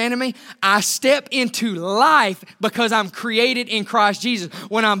understanding me? I step into life because I'm created in Christ Jesus.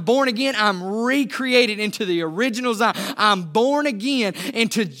 When I'm born again, I'm recreated into the original design. I'm born again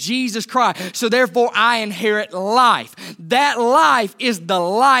into Jesus Christ. So therefore, I inherit life. That life is the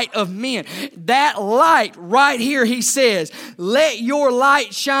light of men. That light right here, he says, let your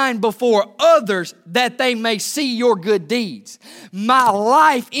light shine before others that they may see your good deeds. My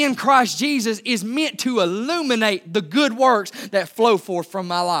life in Christ Jesus is meant to illuminate the good works that flow forth from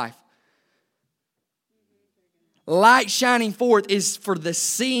my life. Light shining forth is for the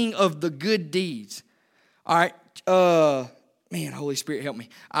seeing of the good deeds. All right. Man, Holy Spirit, help me.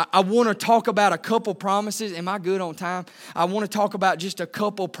 I want to talk about a couple promises. Am I good on time? I want to talk about just a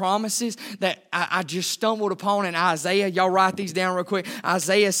couple promises that I just stumbled upon in Isaiah. Y'all write these down real quick.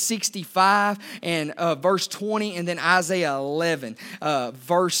 Isaiah 65 and verse 20, and then Isaiah 11,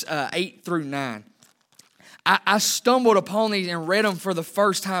 verse 8 through 9. I stumbled upon these and read them for the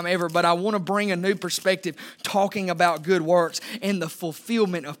first time ever, but I want to bring a new perspective talking about good works and the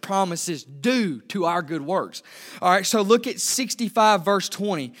fulfillment of promises due to our good works. All right, so look at 65 verse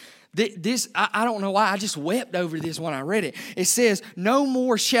 20. This I don't know why, I just wept over this when I read it. It says, no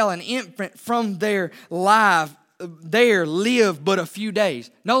more shall an infant from their live live but a few days.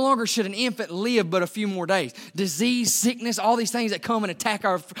 No longer should an infant live but a few more days. Disease, sickness, all these things that come and attack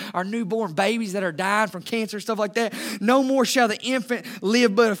our newborn babies that are dying from cancer, stuff like that. No more shall the infant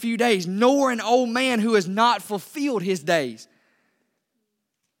live but a few days, nor an old man who has not fulfilled his days.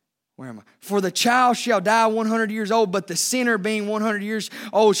 Where am I? For the child shall die 100 years old, but the sinner being 100 years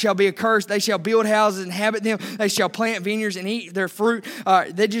old shall be accursed. They shall build houses and inhabit them. They shall plant vineyards and eat their fruit.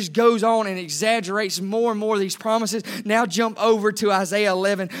 That just goes on and exaggerates more and more of these promises. Now jump over to Isaiah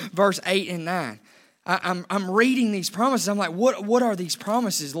 11, verse 8 and 9. I'm reading these promises. I'm like, what are these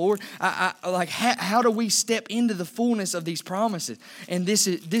promises, Lord? How do we step into the fullness of these promises? And this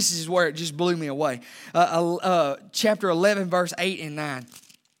is where it just blew me away. Chapter 11, verse 8 and 9.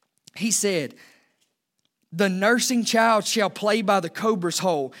 He said, the nursing child shall play by the cobra's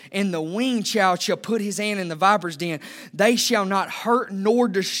hole, and the weaned child shall put his hand in the viper's den. They shall not hurt nor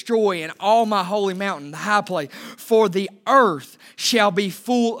destroy in all my holy mountain, the high place, for the earth shall be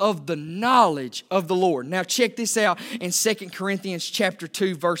full of the knowledge of the Lord. Now check this out in 2 Corinthians chapter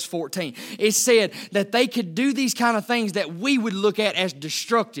 2, verse 14. It said that they could do these kind of things that we would look at as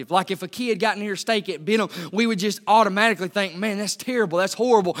destructive. Like if a kid got near a steak at bit them, we would just automatically think, man, that's terrible, that's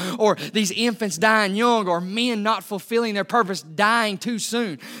horrible. Or these infants dying young, or men not fulfilling their purpose, dying too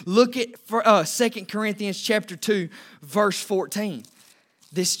soon. Look at 2 Corinthians chapter 2, verse 14.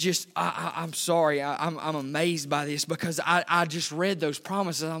 This just, I'm sorry, I'm amazed by this because I just read those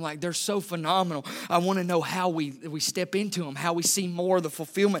promises. I'm like, they're so phenomenal. I want to know how we step into them, how we see more of the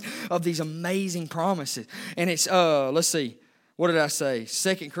fulfillment of these amazing promises. And it's, let's see, what did I say?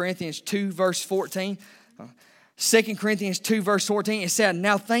 2 Corinthians 2, verse 14. 2 Corinthians 2 verse 14, it said,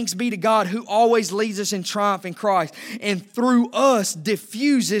 now thanks be to God who always leads us in triumph in Christ and through us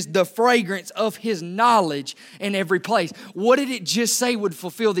diffuses the fragrance of His knowledge in every place. What did it just say would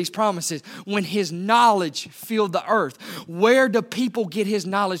fulfill these promises? When His knowledge filled the earth. Where do people get His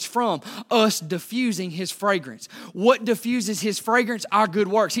knowledge from? Us diffusing His fragrance. What diffuses His fragrance? Our good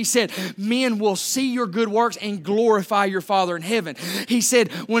works. He said, men will see your good works and glorify your Father in heaven. He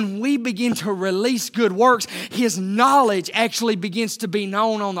said, when we begin to release good works, His knowledge actually begins to be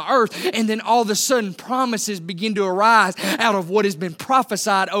known on the earth, and then all of a sudden promises begin to arise out of what has been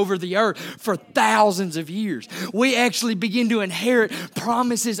prophesied over the earth for thousands of years. We actually begin to inherit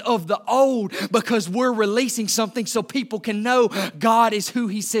promises of the old because we're releasing something so people can know God is who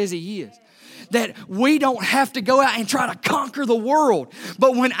He says He is. That we don't have to go out and try to conquer the world.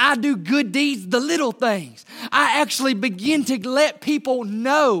 But when I do good deeds, the little things, I actually begin to let people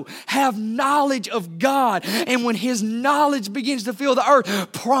know, have knowledge of God. And when His knowledge begins to fill the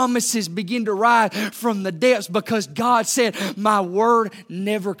earth, promises begin to rise from the depths because God said, my word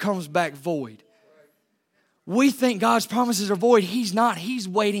never comes back void. We think God's promises are void. He's not. He's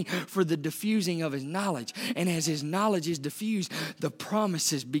waiting for the diffusing of His knowledge. And as His knowledge is diffused, the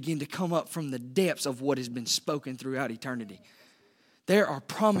promises begin to come up from the depths of what has been spoken throughout eternity. There are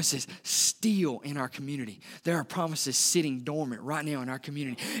promises still in our community. There are promises sitting dormant right now in our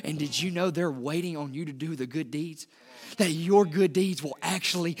community. And did you know they're waiting on you to do the good deeds? That your good deeds will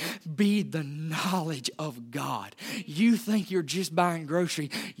actually be the knowledge of God. You think you're just buying grocery.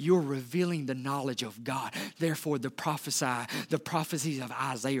 You're revealing the knowledge of God. Therefore, the prophecies of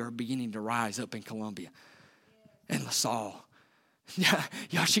Isaiah are beginning to rise up in Columbia and LaSalle. Yeah,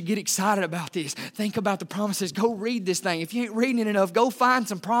 y'all should get excited about this. Think about the promises. Go read this thing. If you ain't reading it enough, go find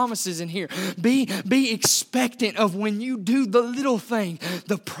some promises in here. Be expectant of when you do the little thing,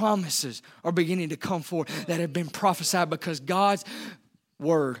 the promises are beginning to come forth that have been prophesied because God's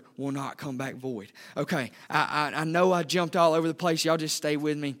word will not come back void. Okay, I know I jumped all over the place. Y'all just stay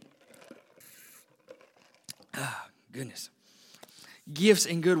with me. Oh, goodness. Gifts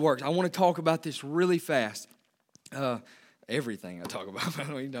and good works. I want to talk about this really fast. Everything I talk about. What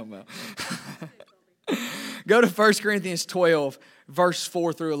are you talking about? Go to 1 Corinthians 12, verse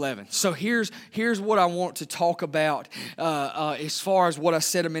 4 through 11. So here's what I want to talk about as far as what I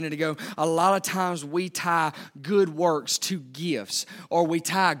said a minute ago. A lot of times we tie good works to gifts, or we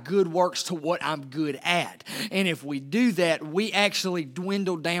tie good works to what I'm good at. And if we do that, we actually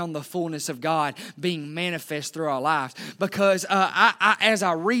dwindle down the fullness of God being manifest through our lives. Because as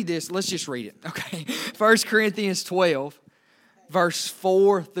I read this, let's just read it. Okay, 1 Corinthians 12, verse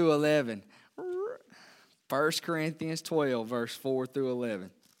 4 through 11. 1 Corinthians 12, verse 4 through 11.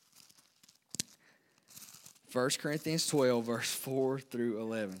 1 Corinthians 12, verse 4 through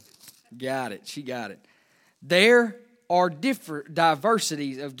 11. Got it. She got it. There are different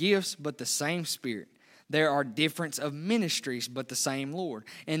diversities of gifts, but the same Spirit. There are difference of ministries, but the same Lord.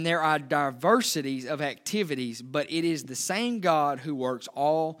 And there are diversities of activities, but it is the same God who works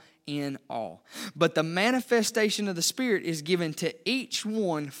all in all. But the manifestation of the Spirit is given to each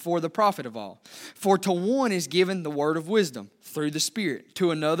one for the profit of all. For to one is given the word of wisdom through the Spirit,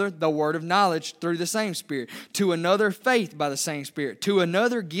 to another the word of knowledge through the same Spirit, to another faith by the same Spirit, to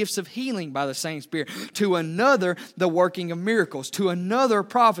another gifts of healing by the same Spirit, to another the working of miracles, to another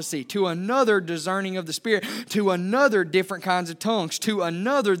prophecy, to another discerning of the Spirit, to another different kinds of tongues, to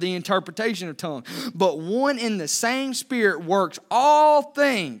another the interpretation of tongues. But one and the same Spirit works all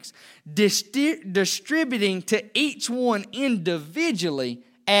things, distributing to each one individually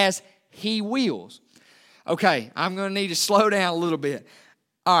as He wills. Okay, I'm going to need to slow down a little bit.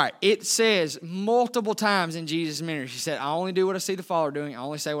 All right, it says multiple times in Jesus' ministry, He said, I only do what I see the Father doing. I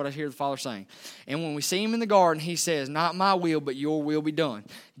only say what I hear the Father saying. And when we see Him in the garden, He says, not my will, but your will be done.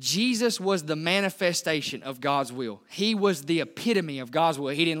 Jesus was the manifestation of God's will. He was the epitome of God's will.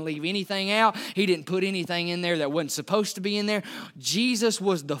 He didn't leave anything out. He didn't put anything in there that wasn't supposed to be in there. Jesus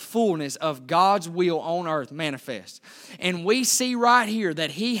was the fullness of God's will on earth manifest. And we see right here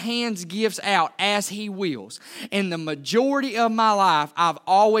that He hands gifts out as He wills. And the majority of my life, I've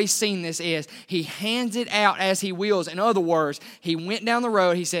always seen this as He hands it out as He wills. In other words, He went down the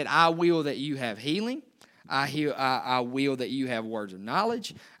road. He said, I will that you have healing. I will that you have words of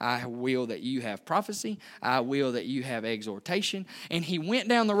knowledge. I will that you have prophecy. I will that you have exhortation. And He went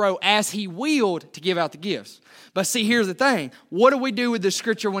down the road as He willed to give out the gifts. But see, here's the thing. What do we do with the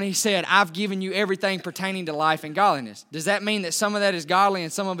scripture when He said, I've given you everything pertaining to life and godliness? Does that mean that some of that is godly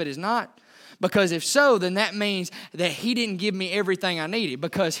and some of it is not? Because if so, then that means that he didn't give me everything I needed.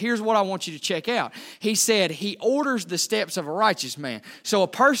 Because here's what I want you to check out. He said he orders the steps of a righteous man. So a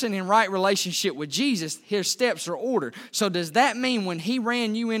person in right relationship with Jesus, his steps are ordered. So does that mean when he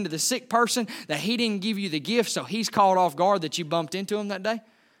ran you into the sick person that he didn't give you the gift, so he's caught off guard that you bumped into him that day?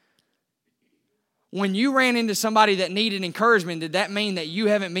 When you ran into somebody that needed encouragement, did that mean that you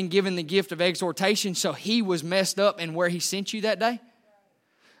haven't been given the gift of exhortation, so he was messed up in where he sent you that day?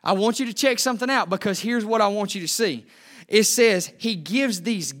 I want you to check something out, because here's what I want you to see. It says he gives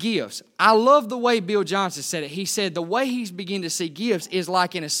these gifts. I love the way Bill Johnson said it. He said the way he's beginning to see gifts is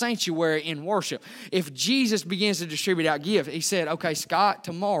like in a sanctuary in worship. If Jesus begins to distribute out gifts, he said, okay, Scott,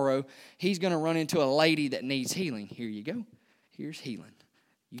 tomorrow he's going to run into a lady that needs healing. Here you go. Here's healing.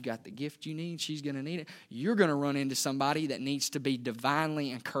 You got the gift you need. She's going to need it. You're going to run into somebody that needs to be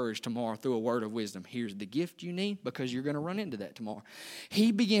divinely encouraged tomorrow through a word of wisdom. Here's the gift you need, because you're going to run into that tomorrow.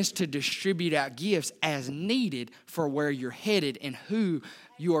 He begins to distribute out gifts as needed for where you're headed and who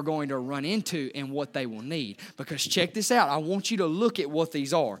you are going to run into and what they will need. Because check this out. I want you to look at what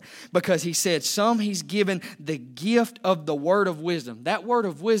these are. Because he said some he's given the gift of the word of wisdom. That word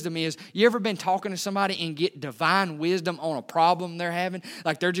of wisdom is, you ever been talking to somebody and get divine wisdom on a problem they're having?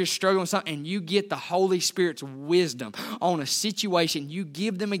 Like they're just struggling with something, and you get the Holy Spirit's wisdom on a situation. You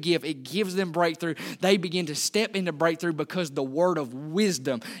give them a gift. It gives them breakthrough. They begin to step into breakthrough because the word of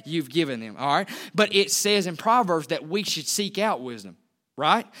wisdom you've given them. All right? But it says in Proverbs that we should seek out wisdom.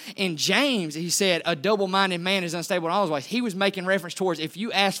 Right? In James, he said, a double-minded man is unstable in all his ways. He was making reference towards, if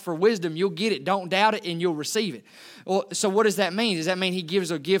you ask for wisdom, you'll get it. Don't doubt it, and you'll receive it. Well, so what does that mean? Does that mean he gives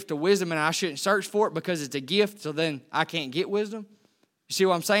a gift of wisdom and I shouldn't search for it because it's a gift, so then I can't get wisdom? You see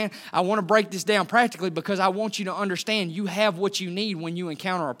what I'm saying? I want to break this down practically because I want you to understand you have what you need when you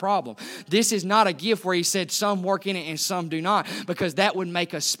encounter a problem. This is not a gift where he said some work in it and some do not, because that would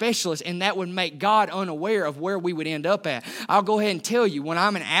make us specialists and that would make God unaware of where we would end up at. I'll go ahead and tell you, when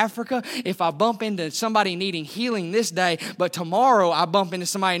I'm in Africa, if I bump into somebody needing healing this day, but tomorrow I bump into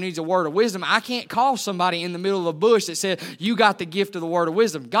somebody who needs a word of wisdom, I can't call somebody in the middle of the bush that said, you got the gift of the word of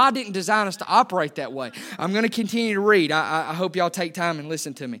wisdom. God didn't design us to operate that way. I'm going to continue to read. I hope y'all take time and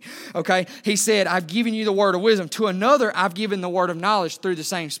listen to me. Okay? He said, I've given you the word of wisdom. To another, I've given the word of knowledge through the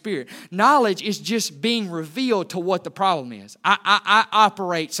same Spirit. Knowledge is just being revealed to what the problem is. I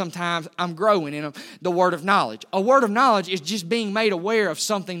operate sometimes, I'm growing in the word of knowledge. A word of knowledge is just being made aware of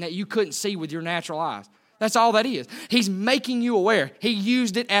something that you couldn't see with your natural eyes. That's all that is. He's making you aware. He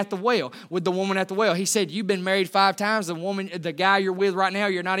used it at the well with the woman at the well. He said, you've been married 5 times. The guy you're with right now,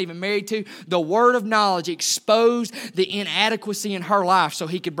 you're not even married to. The word of knowledge exposed the inadequacy in her life so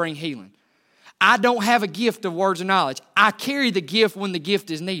he could bring healing. I don't have a gift of words of knowledge. I carry the gift when the gift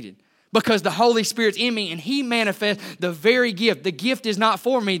is needed, because the Holy Spirit's in me and he manifests the very gift. The gift is not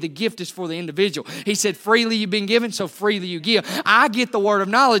for me. The gift is for the individual. He said, freely you've been given, so freely you give. I get the word of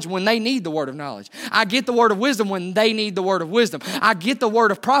knowledge when they need the word of knowledge. I get the word of wisdom when they need the word of wisdom. I get the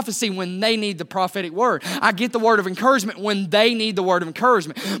word of prophecy when they need the prophetic word. I get the word of encouragement when they need the word of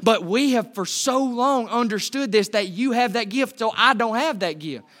encouragement. But we have for so long understood this, that you have that gift, so I don't have that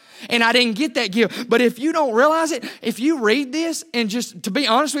gift. And I didn't get that gift. But if you don't realize it, if you read this, and just to be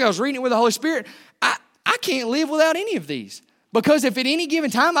honest with you, I was reading it with the Holy Spirit, I can't live without any of these. Because if at any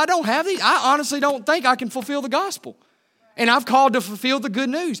given time I don't have these, I honestly don't think I can fulfill the gospel. And I've called to fulfill the good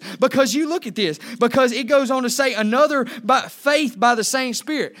news. Because you look at this. Because it goes on to say, another by faith by the same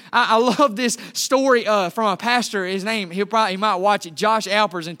Spirit. I love this story from a pastor. His name, he might watch it, Josh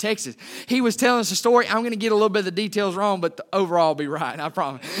Alpers in Texas. He was telling us a story. I'm going to get a little bit of the details wrong, but the overall will be right, I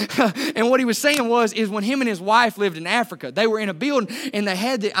promise. And what he was saying is when him and his wife lived in Africa, they were in a building and they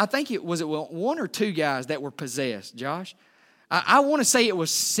had, I think it was 1 or 2 guys that were possessed, Josh. I want to say it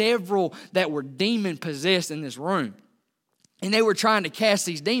was several that were demon possessed in this room. And they were trying to cast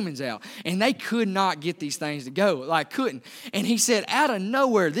these demons out. And they could not get these things to go. Couldn't. And he said, out of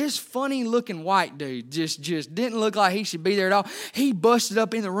nowhere, this funny looking white dude just didn't look like he should be there at all. He busted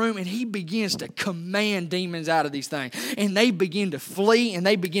up in the room and he begins to command demons out of these things. And they begin to flee and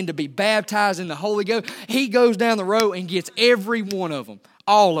they begin to be baptized in the Holy Ghost. He goes down the road and gets every one of them.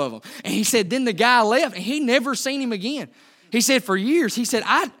 All of them. And he said, then the guy left and he never seen him again. He said, for years, he said,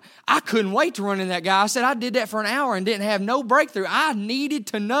 I couldn't wait to run into that guy. I said, I did that for an hour and didn't have no breakthrough. I needed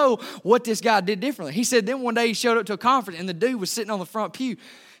to know what this guy did differently. He said, then one day he showed up to a conference and the dude was sitting on the front pew.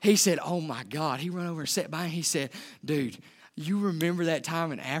 He said, oh my God. He ran over and sat by and he said, dude, you remember that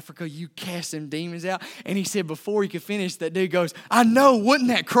time in Africa you cast them demons out? And he said, before he could finish, that dude goes, I know, wasn't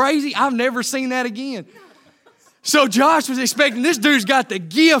that crazy? I've never seen that again. So Josh was expecting, this dude's got the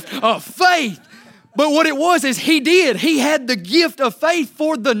gift of faith. But what it was is he had the gift of faith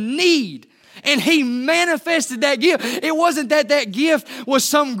for the need. And he manifested that gift. It wasn't that gift was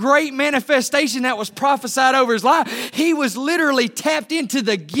some great manifestation that was prophesied over his life. He was literally tapped into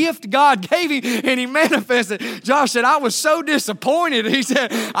the gift God gave him, and he manifested. Josh said, I was so disappointed. He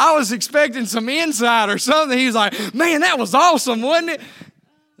said, I was expecting some insight or something. He was like, man, that was awesome, wasn't it?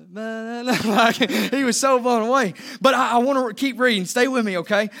 Like, he was so blown away. But I want to keep reading. Stay with me,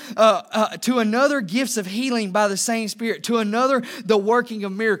 okay? To another, gifts of healing by the same Spirit. To another, the working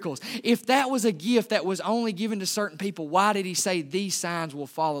of miracles. If that was a gift that was only given to certain people, why did he say these signs will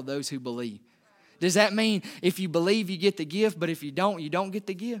follow those who believe? Does that mean if you believe, you get the gift, but if you don't get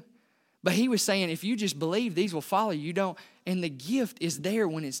the gift? But he was saying if you just believe, these will follow you. Don't. And the gift is there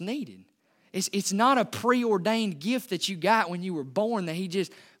when it's needed. It's not a preordained gift that you got when you were born that he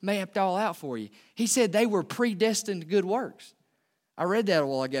just mapped all out for you. He said they were predestined to good works. I read that a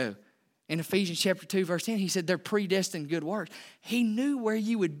while ago. In Ephesians chapter 2, verse 10, he said they're predestined good works. He knew where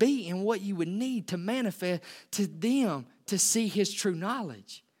you would be and what you would need to manifest to them to see his true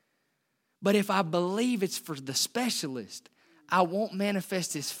knowledge. But if I believe it's for the specialist, I won't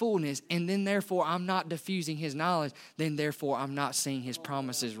manifest his fullness, and then therefore I'm not diffusing his knowledge, then therefore I'm not seeing his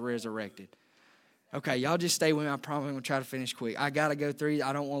promises resurrected. Okay, y'all just stay with me. I promise I'm going to try to finish quick. I got to go through.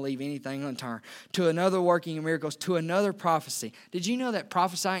 I don't want to leave anything unturned. To another working of miracles, to another prophecy. Did you know that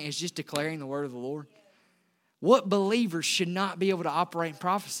prophesying is just declaring the word of the Lord? What believers should not be able to operate in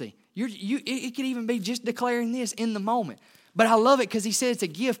prophecy? It could even be just declaring this in the moment. But I love it because he said it's a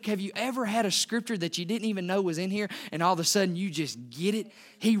gift. Have you ever had a scripture that you didn't even know was in here and all of a sudden you just get it?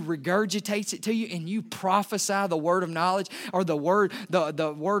 He regurgitates it to you and you prophesy the word of knowledge or the word of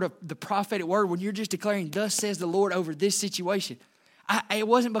the prophetic word when you're just declaring, thus says the Lord over this situation. It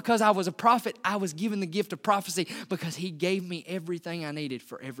wasn't because I was a prophet. I was given the gift of prophecy because he gave me everything I needed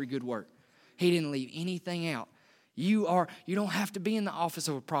for every good work. He didn't leave anything out. You don't have to be in the office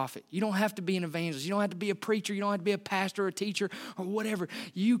of a prophet. You don't have to be an evangelist. You don't have to be a preacher. You don't have to be a pastor or a teacher or whatever.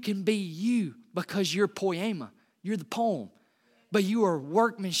 You can be you because you're poema. You're the poem. But you are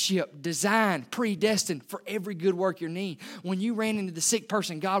workmanship, designed, predestined for every good work you need. When you ran into the sick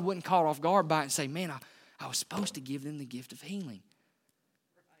person, God wasn't caught off guard by it and say, man, I was supposed to give them the gift of healing.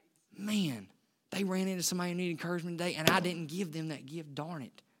 Man, they ran into somebody who needed encouragement today and I didn't give them that gift. Darn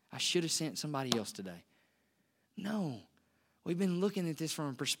it. I should have sent somebody else today. No, we've been looking at this from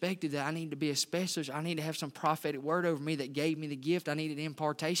a perspective that I need to be a specialist. I need to have some prophetic word over me that gave me the gift. I needed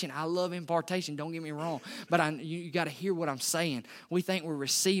impartation. I love impartation, don't get me wrong. But you got to hear what I'm saying. We think we're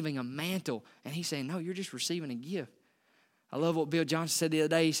receiving a mantle. And he's saying, no, you're just receiving a gift. I love what Bill Johnson said the other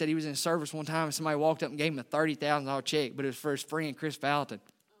day. He said he was in service one time and somebody walked up and gave him a $30,000 check. But it was for his friend, Chris Falton.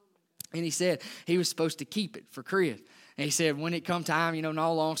 And he said he was supposed to keep it for Chris. And he said when it come time,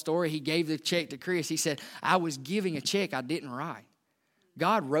 no long story, he gave the check to Chris. He said, I was giving a check I didn't write.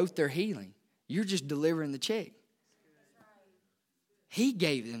 God wrote their healing. You're just delivering the check. He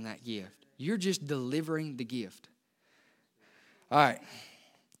gave them that gift. You're just delivering the gift. All right.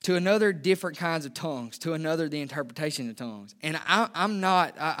 To another, different kinds of tongues. To another, the interpretation of tongues. And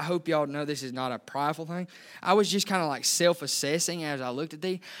I hope y'all know this is not a prideful thing. I was just kind of like self-assessing as I looked at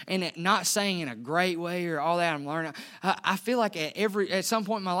these. And not saying in a great way or all that I'm learning. I feel like at some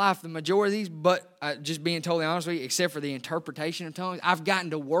point in my life, the majority of these, but just being totally honest with you, except for the interpretation of tongues, I've gotten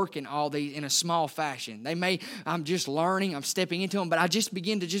to work in all these in a small fashion. I'm just learning, I'm stepping into them, but I just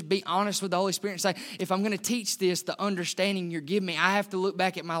begin to just be honest with the Holy Spirit and say, if I'm going to teach this, the understanding you're giving me, I have to look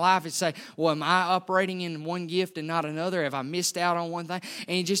back at my life and say, well, am I operating in one gift and not another? Have I missed out on one thing?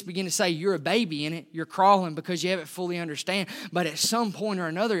 And you just begin to say, you're a baby in it. You're crawling because you haven't fully understand. But at some point or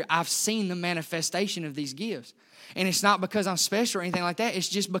another, I've seen the manifestation of these gifts. And it's not because I'm special or anything like that. It's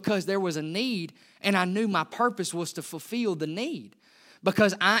just because there was a need and I knew my purpose was to fulfill the need.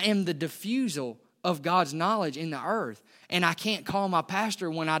 Because I am the diffusal of God's knowledge in the earth. And I can't call my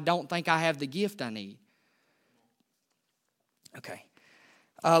pastor when I don't think I have the gift I need. Okay.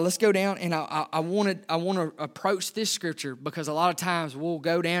 Let's go down, and I want to approach this scripture because a lot of times we'll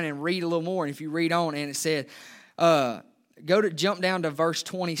go down and read a little more. And if you read on, and it said, jump down to verse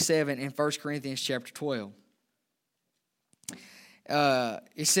 27 in 1 Corinthians chapter 12.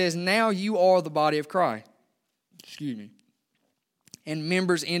 It says, now you are the body of Christ, and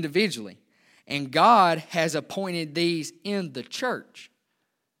members individually, and God has appointed these in the church.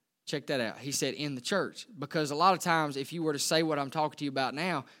 Check that out. He said in the church. Because a lot of times if you were to say what I'm talking to you about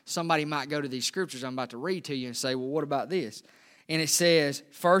now, somebody might go to these scriptures I'm about to read to you and say, well, what about this? And it says,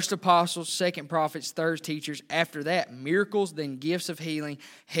 first apostles, second prophets, third teachers. After that, miracles, then gifts of healing,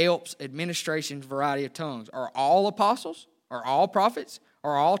 helps, administrations, variety of tongues. Are all apostles? Are all prophets?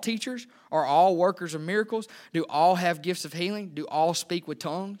 Are all teachers? Are all workers of miracles? Do all have gifts of healing? Do all speak with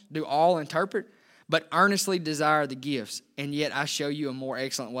tongues? Do all interpret? But earnestly desire the gifts, and yet I show you a more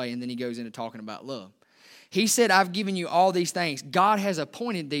excellent way. And then he goes into talking about love. He said, I've given you all these things. God has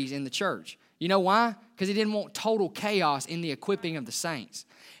appointed these in the church. You know why? Because he didn't want total chaos in the equipping of the saints.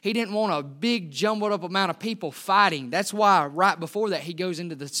 He didn't want a big jumbled up amount of people fighting. That's why right before that he goes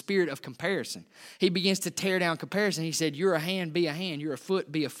into the spirit of comparison. He begins to tear down comparison. He said, you're a hand, be a hand. You're a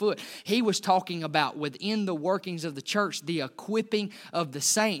foot, be a foot. He was talking about within the workings of the church, the equipping of the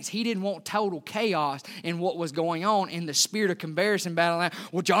saints. He didn't want total chaos in what was going on in the spirit of comparison battling.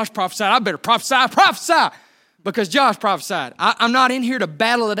 Well, Josh prophesied. I better prophesy. Because Josh prophesied. I'm not in here to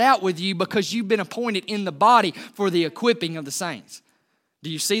battle it out with you because you've been appointed in the body for the equipping of the saints. Do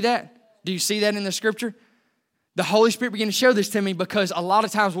you see that? Do you see that in the scripture? The Holy Spirit began to show this to me because a lot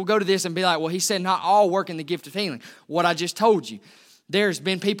of times we'll go to this and be like, well, he said not all work in the gift of healing. What I just told you. There's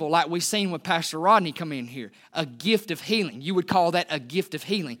been people like we've seen with Pastor Rodney come in here. A gift of healing. You would call that a gift of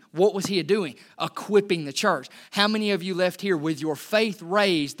healing. What was he doing? Equipping the church. How many of you left here with your faith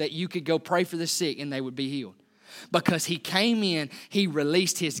raised that you could go pray for the sick and they would be healed? Because he came in, he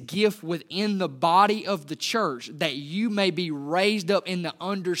released his gift within the body of the church that you may be raised up in the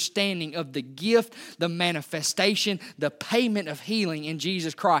understanding of the gift, the manifestation, the payment of healing in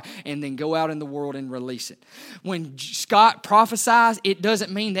Jesus Christ, and then go out in the world and release it. When Scott prophesies, it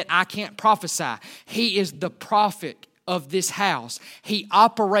doesn't mean that I can't prophesy. He is the prophet of this house. He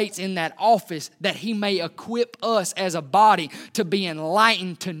operates in that office that he may equip us as a body to be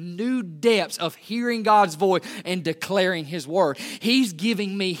enlightened to new depths of hearing God's voice and declaring his word. He's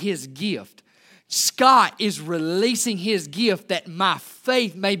giving me his gift. Scott is releasing his gift that my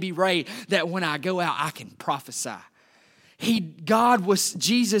faith may be raised, that when I go out, I can prophesy. Paul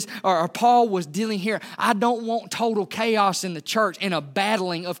was dealing here. I don't want total chaos in the church and a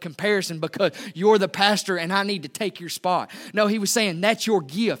battling of comparison because you're the pastor and I need to take your spot. No, he was saying that's your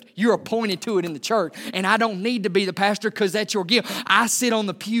gift. You're appointed to it in the church and I don't need to be the pastor because that's your gift. I sit on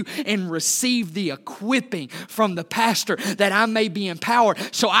the pew and receive the equipping from the pastor that I may be empowered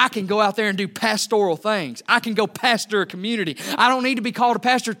so I can go out there and do pastoral things. I can go pastor a community. I don't need to be called a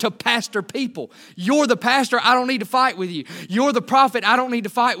pastor to pastor people. You're the pastor. I don't need to fight with you. You're the prophet. I don't need to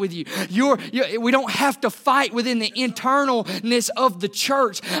fight with you. We don't have to fight within the internalness of the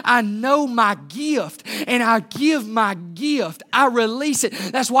church. I know my gift and I give my gift. I release it.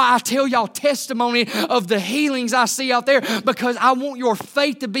 That's why I tell y'all testimony of the healings I see out there because I want your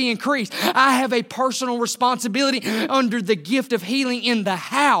faith to be increased. I have a personal responsibility under the gift of healing in the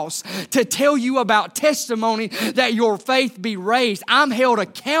house to tell you about testimony that your faith be raised. I'm held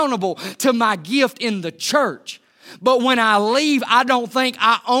accountable to my gift in the church. But when I leave, I don't think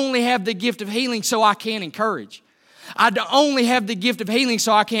I only have the gift of healing so I can't encourage. I only have the gift of healing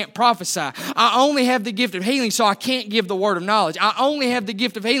so I can't prophesy. I only have the gift of healing so I can't give the word of knowledge. I only have the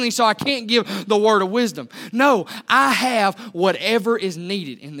gift of healing so I can't give the word of wisdom. No, I have whatever is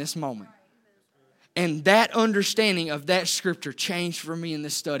needed in this moment. And that understanding of that scripture changed for me in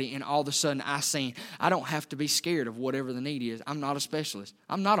this study. And all of a sudden I seen I don't have to be scared of whatever the need is. I'm not a specialist.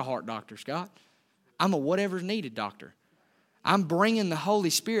 I'm not a heart doctor, Scott. I'm a whatever's needed doctor. I'm bringing the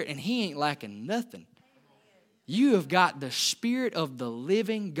Holy Spirit and he ain't lacking nothing. You have got the Spirit of the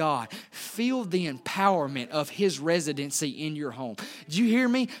living God. Feel the empowerment of His residency in your home. Do you hear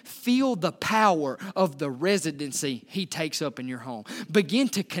me? Feel the power of the residency He takes up in your home. Begin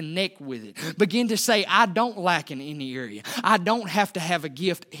to connect with it. Begin to say, I don't lack in any area. I don't have to have a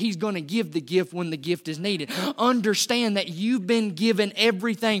gift. He's going to give the gift when the gift is needed. Understand that you've been given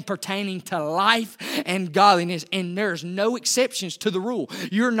everything pertaining to life and godliness, and there's no exceptions to the rule.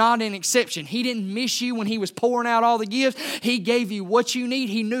 You're not an exception. He didn't miss you when He was pouring out all the gifts. He gave you what you need.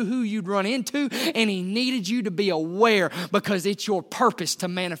 He knew who you'd run into, and He needed you to be aware because it's your purpose to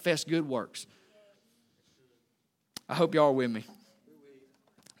manifest good works. I hope y'all are with me.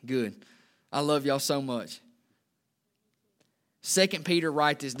 Good. I love y'all so much. 2 Peter,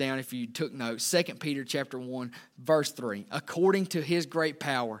 write this down if you took notes. 2 Peter chapter 1, verse 3. According to His great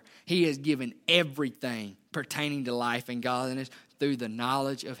power, He has given everything pertaining to life and godliness through the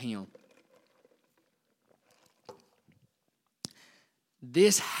knowledge of Him.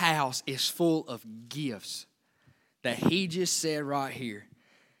 This house is full of gifts that He just said right here.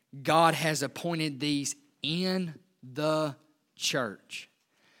 God has appointed these in the church.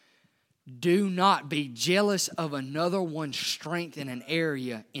 Do not be jealous of another one's strength in an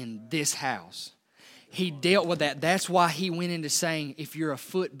area in this house. He dealt with that. That's why he went into saying, if you're a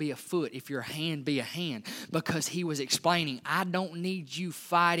foot, be a foot. If you're a hand, be a hand. Because he was explaining, I don't need you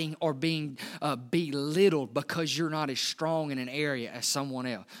fighting or being belittled because you're not as strong in an area as someone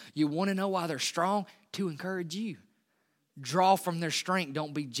else. You want to know why they're strong? To encourage you. Draw from their strength.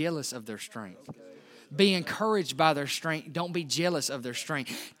 Don't be jealous of their strength. Be encouraged by their strength. Don't be jealous of their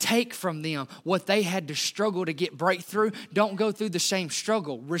strength. Take from them what they had to struggle to get breakthrough. Don't go through the same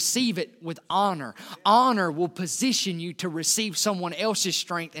struggle. Receive it with honor. Honor will position you to receive someone else's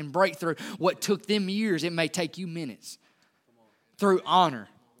strength and breakthrough. What took them years, it may take you minutes. Through honor.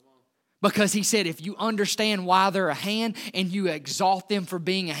 Because he said, if you understand why they're a hand and you exalt them for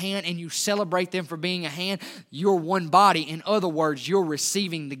being a hand and you celebrate them for being a hand, you're one body. In other words, you're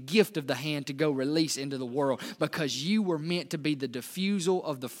receiving the gift of the hand to go release into the world because you were meant to be the diffusal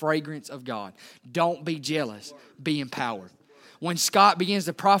of the fragrance of God. Don't be jealous. Be empowered. When Scott begins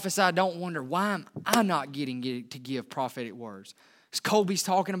to prophesy, don't wonder, why am I not getting to give prophetic words? Colby's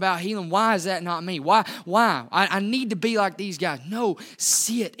talking about healing. Why is that not me? Why? I need to be like these guys. No,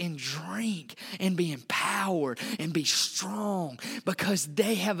 sit and drink and be empowered and be strong because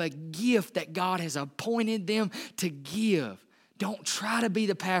they have a gift that God has appointed them to give. Don't try to be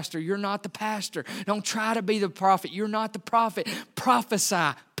the pastor. You're not the pastor. Don't try to be the prophet. You're not the prophet.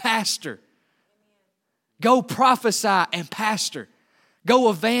 Prophesy, pastor. Go prophesy and pastor.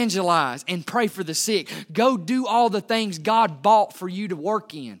 Go evangelize and pray for the sick. Go do all the things God bought for you to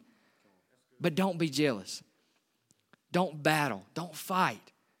work in. But don't be jealous. Don't battle. Don't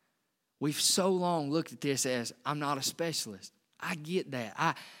fight. We've so long looked at this as, I'm not a specialist. I get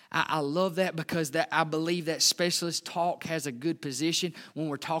that. I love that because I believe that specialist talk has a good position when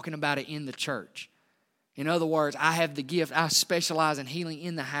we're talking about it in the church. In other words, I have the gift. I specialize in healing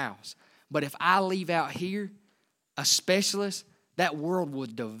in the house. But if I leave out here a specialist, that world will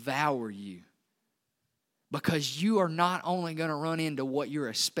devour you because you are not only going to run into what you're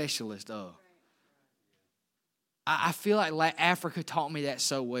a specialist of. I feel like Africa taught me that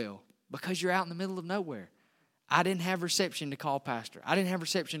so well because you're out in the middle of nowhere. I didn't have reception to call pastor. I didn't have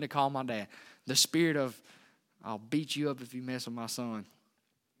reception to call my dad. The spirit of, I'll beat you up if you mess with my son.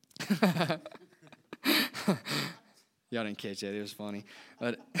 Y'all didn't catch that. It was funny.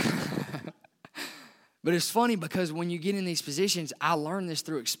 But it's funny because when you get in these positions, I learned this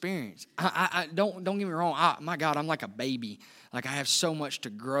through experience. I don't get me wrong. My God, I'm like a baby. Like I have so much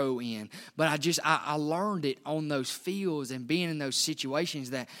to grow in. But I learned it on those fields and being in those situations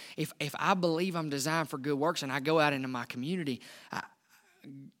that if I believe I'm designed for good works and I go out into my community,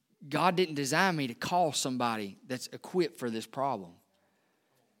 God didn't design me to call somebody that's equipped for this problem.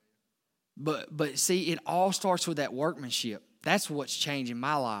 But see, it all starts with that workmanship. That's what's changing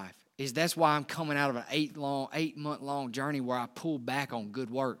my life. That's why I'm coming out of an 8-month-long journey where I pull back on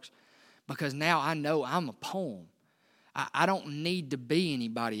good works. Because now I know I'm a poem. I don't need to be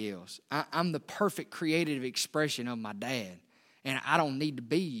anybody else. I'm the perfect creative expression of my dad. And I don't need to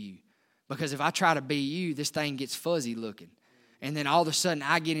be you. Because if I try to be you, this thing gets fuzzy looking. And then all of a sudden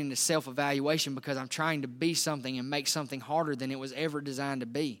I get into self-evaluation because I'm trying to be something and make something harder than it was ever designed to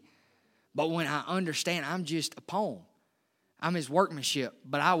be. But when I understand I'm just a poem. I'm his workmanship,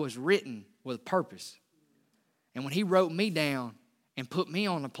 but I was written with a purpose. And when he wrote me down and put me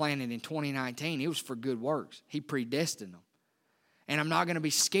on the planet in 2019, it was for good works. He predestined them. And I'm not going to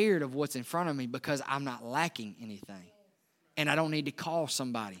be scared of what's in front of me because I'm not lacking anything. And I don't need to call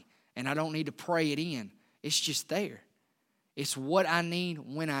somebody. And I don't need to pray it in. It's just there. It's what I need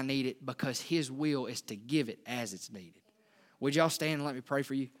when I need it because his will is to give it as it's needed. Would y'all stand and let me pray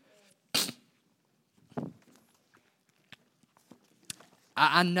for you?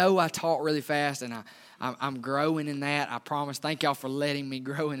 I know I talk really fast, and I'm growing in that. I promise. Thank y'all for letting me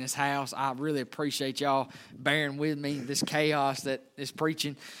grow in this house. I really appreciate y'all bearing with me, this chaos that is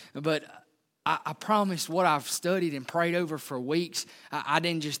preaching. But I promise what I've studied and prayed over for weeks, I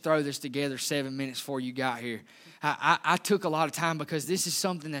didn't just throw this together 7 minutes before you got here. I took a lot of time because this is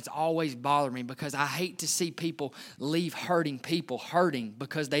something that's always bothered me because I hate to see people leave hurting people hurting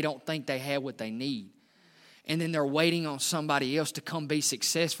because they don't think they have what they need. And then they're waiting on somebody else to come be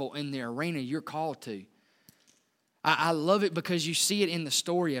successful in the arena you're called to. I love it because you see it in the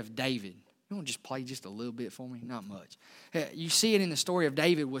story of David. You want to just play just a little bit for me? Not much. You see it in the story of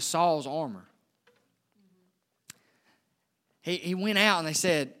David with Saul's armor. He went out and they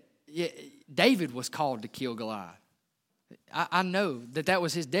said, yeah, David was called to kill Goliath. I know that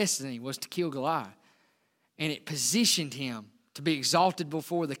was his destiny, was to kill Goliath. And it positioned him to be exalted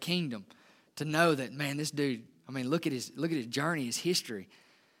before the kingdom. To know that, man, this dude, look at his journey, his history.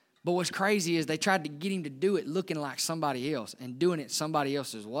 But what's crazy is they tried to get him to do it looking like somebody else and doing it somebody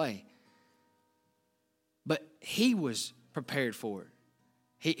else's way. But he was prepared for it.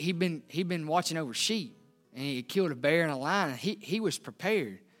 He'd been watching over sheep, and he killed a bear and a lion. He was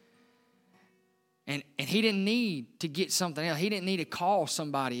prepared. And he didn't need to get something else. He didn't need to call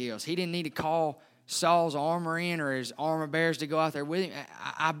somebody else. He didn't need to call Saul's armor in or his armor bearers to go out there with him.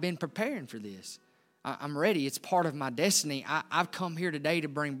 I've been preparing for this. I'm ready. It's part of my destiny. I've come here today to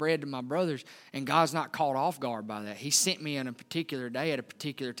bring bread to my brothers, and God's not caught off guard by that. He sent me on a particular day at a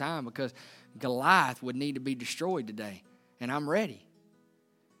particular time because Goliath would need to be destroyed today, and I'm ready.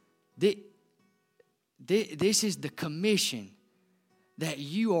 This is the commission, that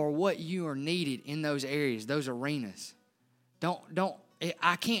you are what you are needed in those areas, those arenas.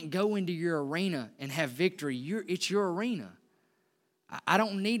 I can't go into your arena and have victory. It's your arena. I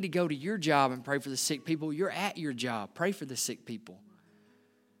don't need to go to your job and pray for the sick people. You're at your job. Pray for the sick people.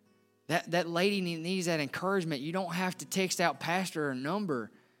 That lady needs that encouragement. You don't have to text out Pastor or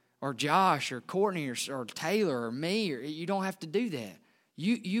number or Josh or Courtney or Taylor or me. You don't have to do that.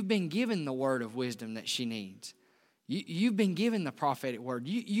 You've been given the word of wisdom that she needs. You've been given the prophetic word.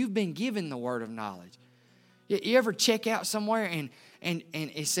 You've been given the word of knowledge. You ever check out somewhere and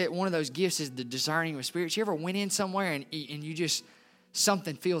it's that one of those gifts is the discerning of spirits? You ever went in somewhere and you just,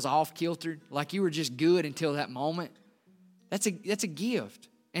 something feels off-kiltered, like you were just good until that moment? That's a gift.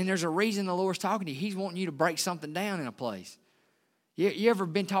 And there's a reason the Lord's talking to you. He's wanting you to break something down in a place. You ever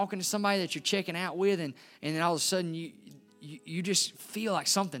been talking to somebody that you're checking out with and then all of a sudden you just feel like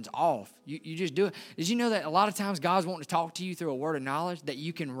something's off. You just do it. Did you know that a lot of times God's wanting to talk to you through a word of knowledge that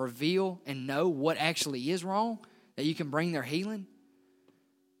you can reveal and know what actually is wrong, that you can bring their healing?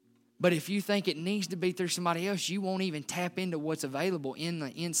 But if you think it needs to be through somebody else, you won't even tap into what's available in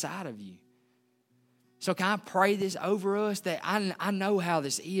the inside of you. So can I pray this over us, that I know how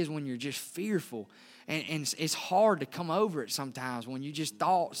this is when you're just fearful. And it's hard to come over it sometimes when you just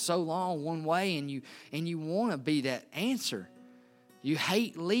thought so long one way and you want to be that answer. You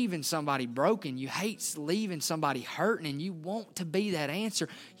hate leaving somebody broken. You hate leaving somebody hurting, and you want to be that answer.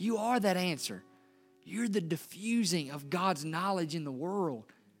 You are that answer. You're the diffusing of God's knowledge in the world.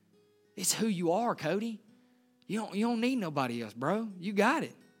 It's who you are, Cody. You don't need nobody else, bro. You got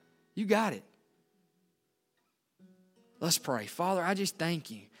it. You got it. Let's pray. Father, I just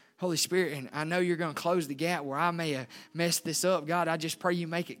thank you. Holy Spirit, and I know you're going to close the gap where I may have messed this up. God, I just pray you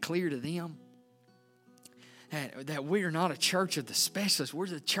make it clear to them that we are not a church of the specialists. We're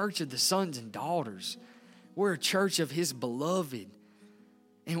the church of the sons and daughters. We're a church of his beloved.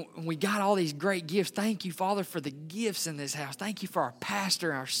 And we got all these great gifts. Thank you, Father, for the gifts in this house. Thank you for our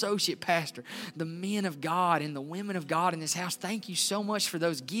pastor, our associate pastor, the men of God and the women of God in this house. Thank you so much for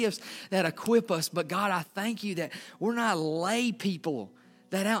those gifts that equip us. But God, I thank you that we're not lay people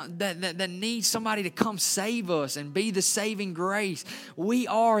that need somebody to come save us and be the saving grace. We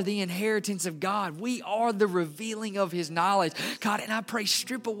are the inheritance of God. We are the revealing of his knowledge. God, and I pray,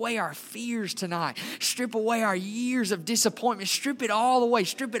 strip away our fears tonight. Strip away our years of disappointment. Strip it all away.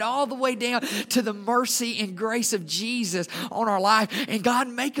 Strip it all the way down to the mercy and grace of Jesus on our life. And God,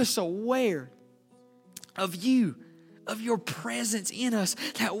 make us aware of you, of your presence in us,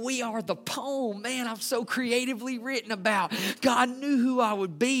 that we are the poem, man, I'm so creatively written about. God knew who I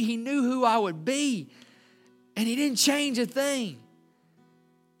would be. He knew who I would be. And he didn't change a thing.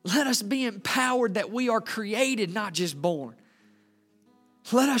 Let us be empowered that we are created, not just born.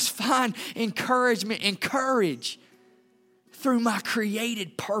 Let us find encouragement and courage through my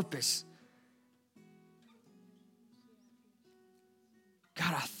created purpose.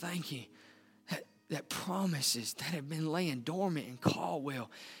 God, I thank you that promises that have been laying dormant in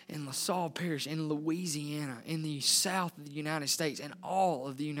Caldwell, in LaSalle Parish, in Louisiana, in the south of the United States, and all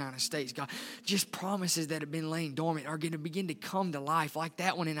of the United States, God, just promises that have been laying dormant are going to begin to come to life, like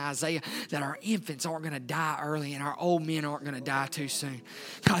that one in Isaiah, that our infants aren't going to die early and our old men aren't going to die too soon.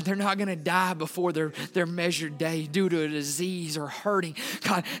 God, they're not going to die before their measured day due to a disease or hurting.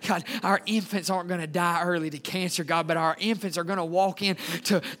 God, our infants aren't going to die early to cancer, God, but our infants are going to walk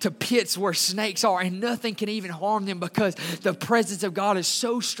into pits where snakes are, and nothing can even harm them, because the presence of God is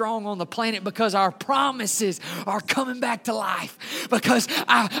so strong on the planet, because our promises are coming back to life. Because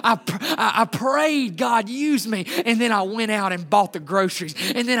I prayed, God, use me, and then I went out and bought the groceries,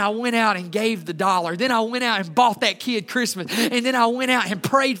 and then I went out and gave the $1, then I went out and bought that kid Christmas, and then I went out and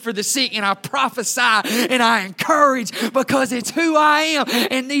prayed for the sick, and I prophesied and I encourage, because it's who I am,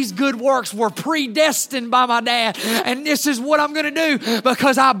 and these good works were predestined by my dad, and this is what I'm going to do,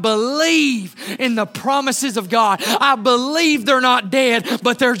 because I believe in the promises of God. I believe they're not dead,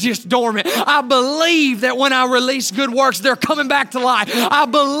 but they're just dormant. I believe that when I release good works, they're coming back to life. I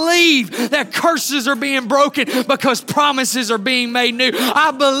believe that curses are being broken because promises are being made new.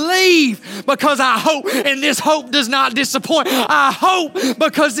 I believe because I hope, and this hope does not disappoint. I hope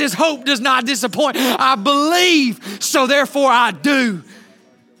because this hope does not disappoint. I believe, so therefore I do.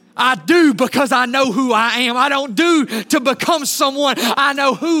 I do because I know who I am. I don't do to become someone. I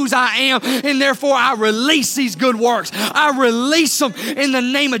know whose I am, and therefore I release these good works. I release them in the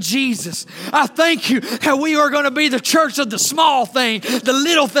name of Jesus. I thank you that we are going to be the church of the small thing, the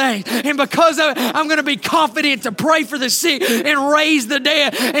little thing, and because of it, I'm going to be confident to pray for the sick and raise the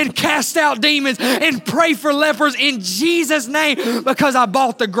dead and cast out demons and pray for lepers in Jesus' name, because I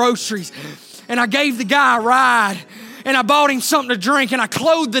bought the groceries and I gave the guy a ride. And I bought him something to drink, and I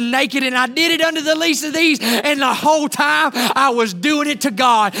clothed the naked, and I did it under the least of these. And the whole time I was doing it to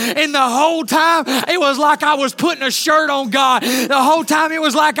God. And the whole time it was like I was putting a shirt on God. The whole time it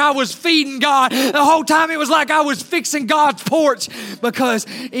was like I was feeding God. The whole time it was like I was fixing God's porch. Because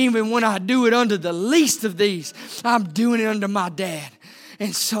even when I do it under the least of these, I'm doing it under my dad.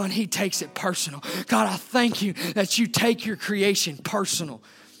 And son, he takes it personal. God, I thank you that you take your creation personal.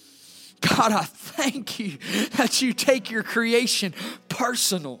 God, I thank you that you take your creation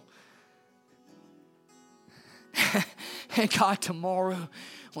personal. And God, tomorrow,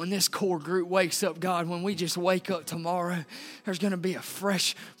 when this core group wakes up, God, when we just wake up tomorrow, there's going to be a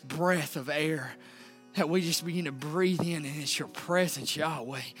fresh breath of air that we just begin to breathe in, and it's your presence,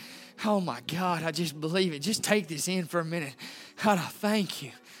 Yahweh. Oh my God, I just believe it. Just take this in for a minute. God, I thank you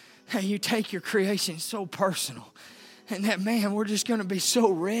that you take your creation so personal. And that, man, we're just going to be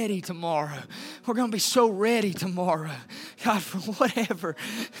so ready tomorrow. We're going to be so ready tomorrow. God, for whatever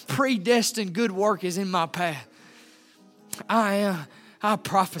predestined good work is in my path. I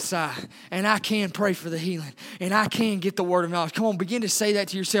prophesy, and I can pray for the healing, and I can get the word of knowledge. Come on, begin to say that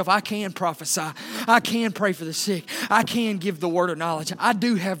to yourself. I can prophesy. I can pray for the sick. I can give the word of knowledge. I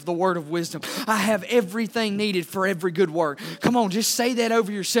do have the word of wisdom. I have everything needed for every good work. Come on, just say that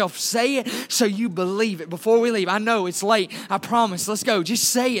over yourself. Say it so you believe it. Before we leave, I know it's late. I promise. Let's go. Just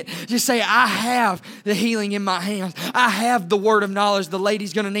say it. Just say, I have the healing in my hands. I have the word of knowledge the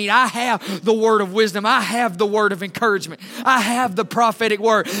lady's going to need. I have the word of wisdom. I have the word of encouragement. I have the prophetic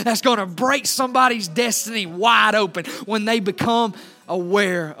word that's going to break somebody's destiny wide open when they become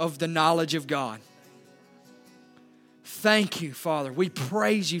aware of the knowledge of God. Thank you, Father. We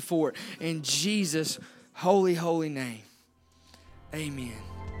praise you for it in Jesus' holy, holy name. Amen.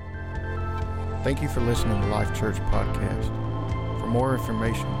 Thank you for listening to Life Church Podcast. For more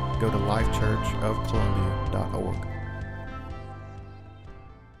information, go to lifechurchofcolumbia.org.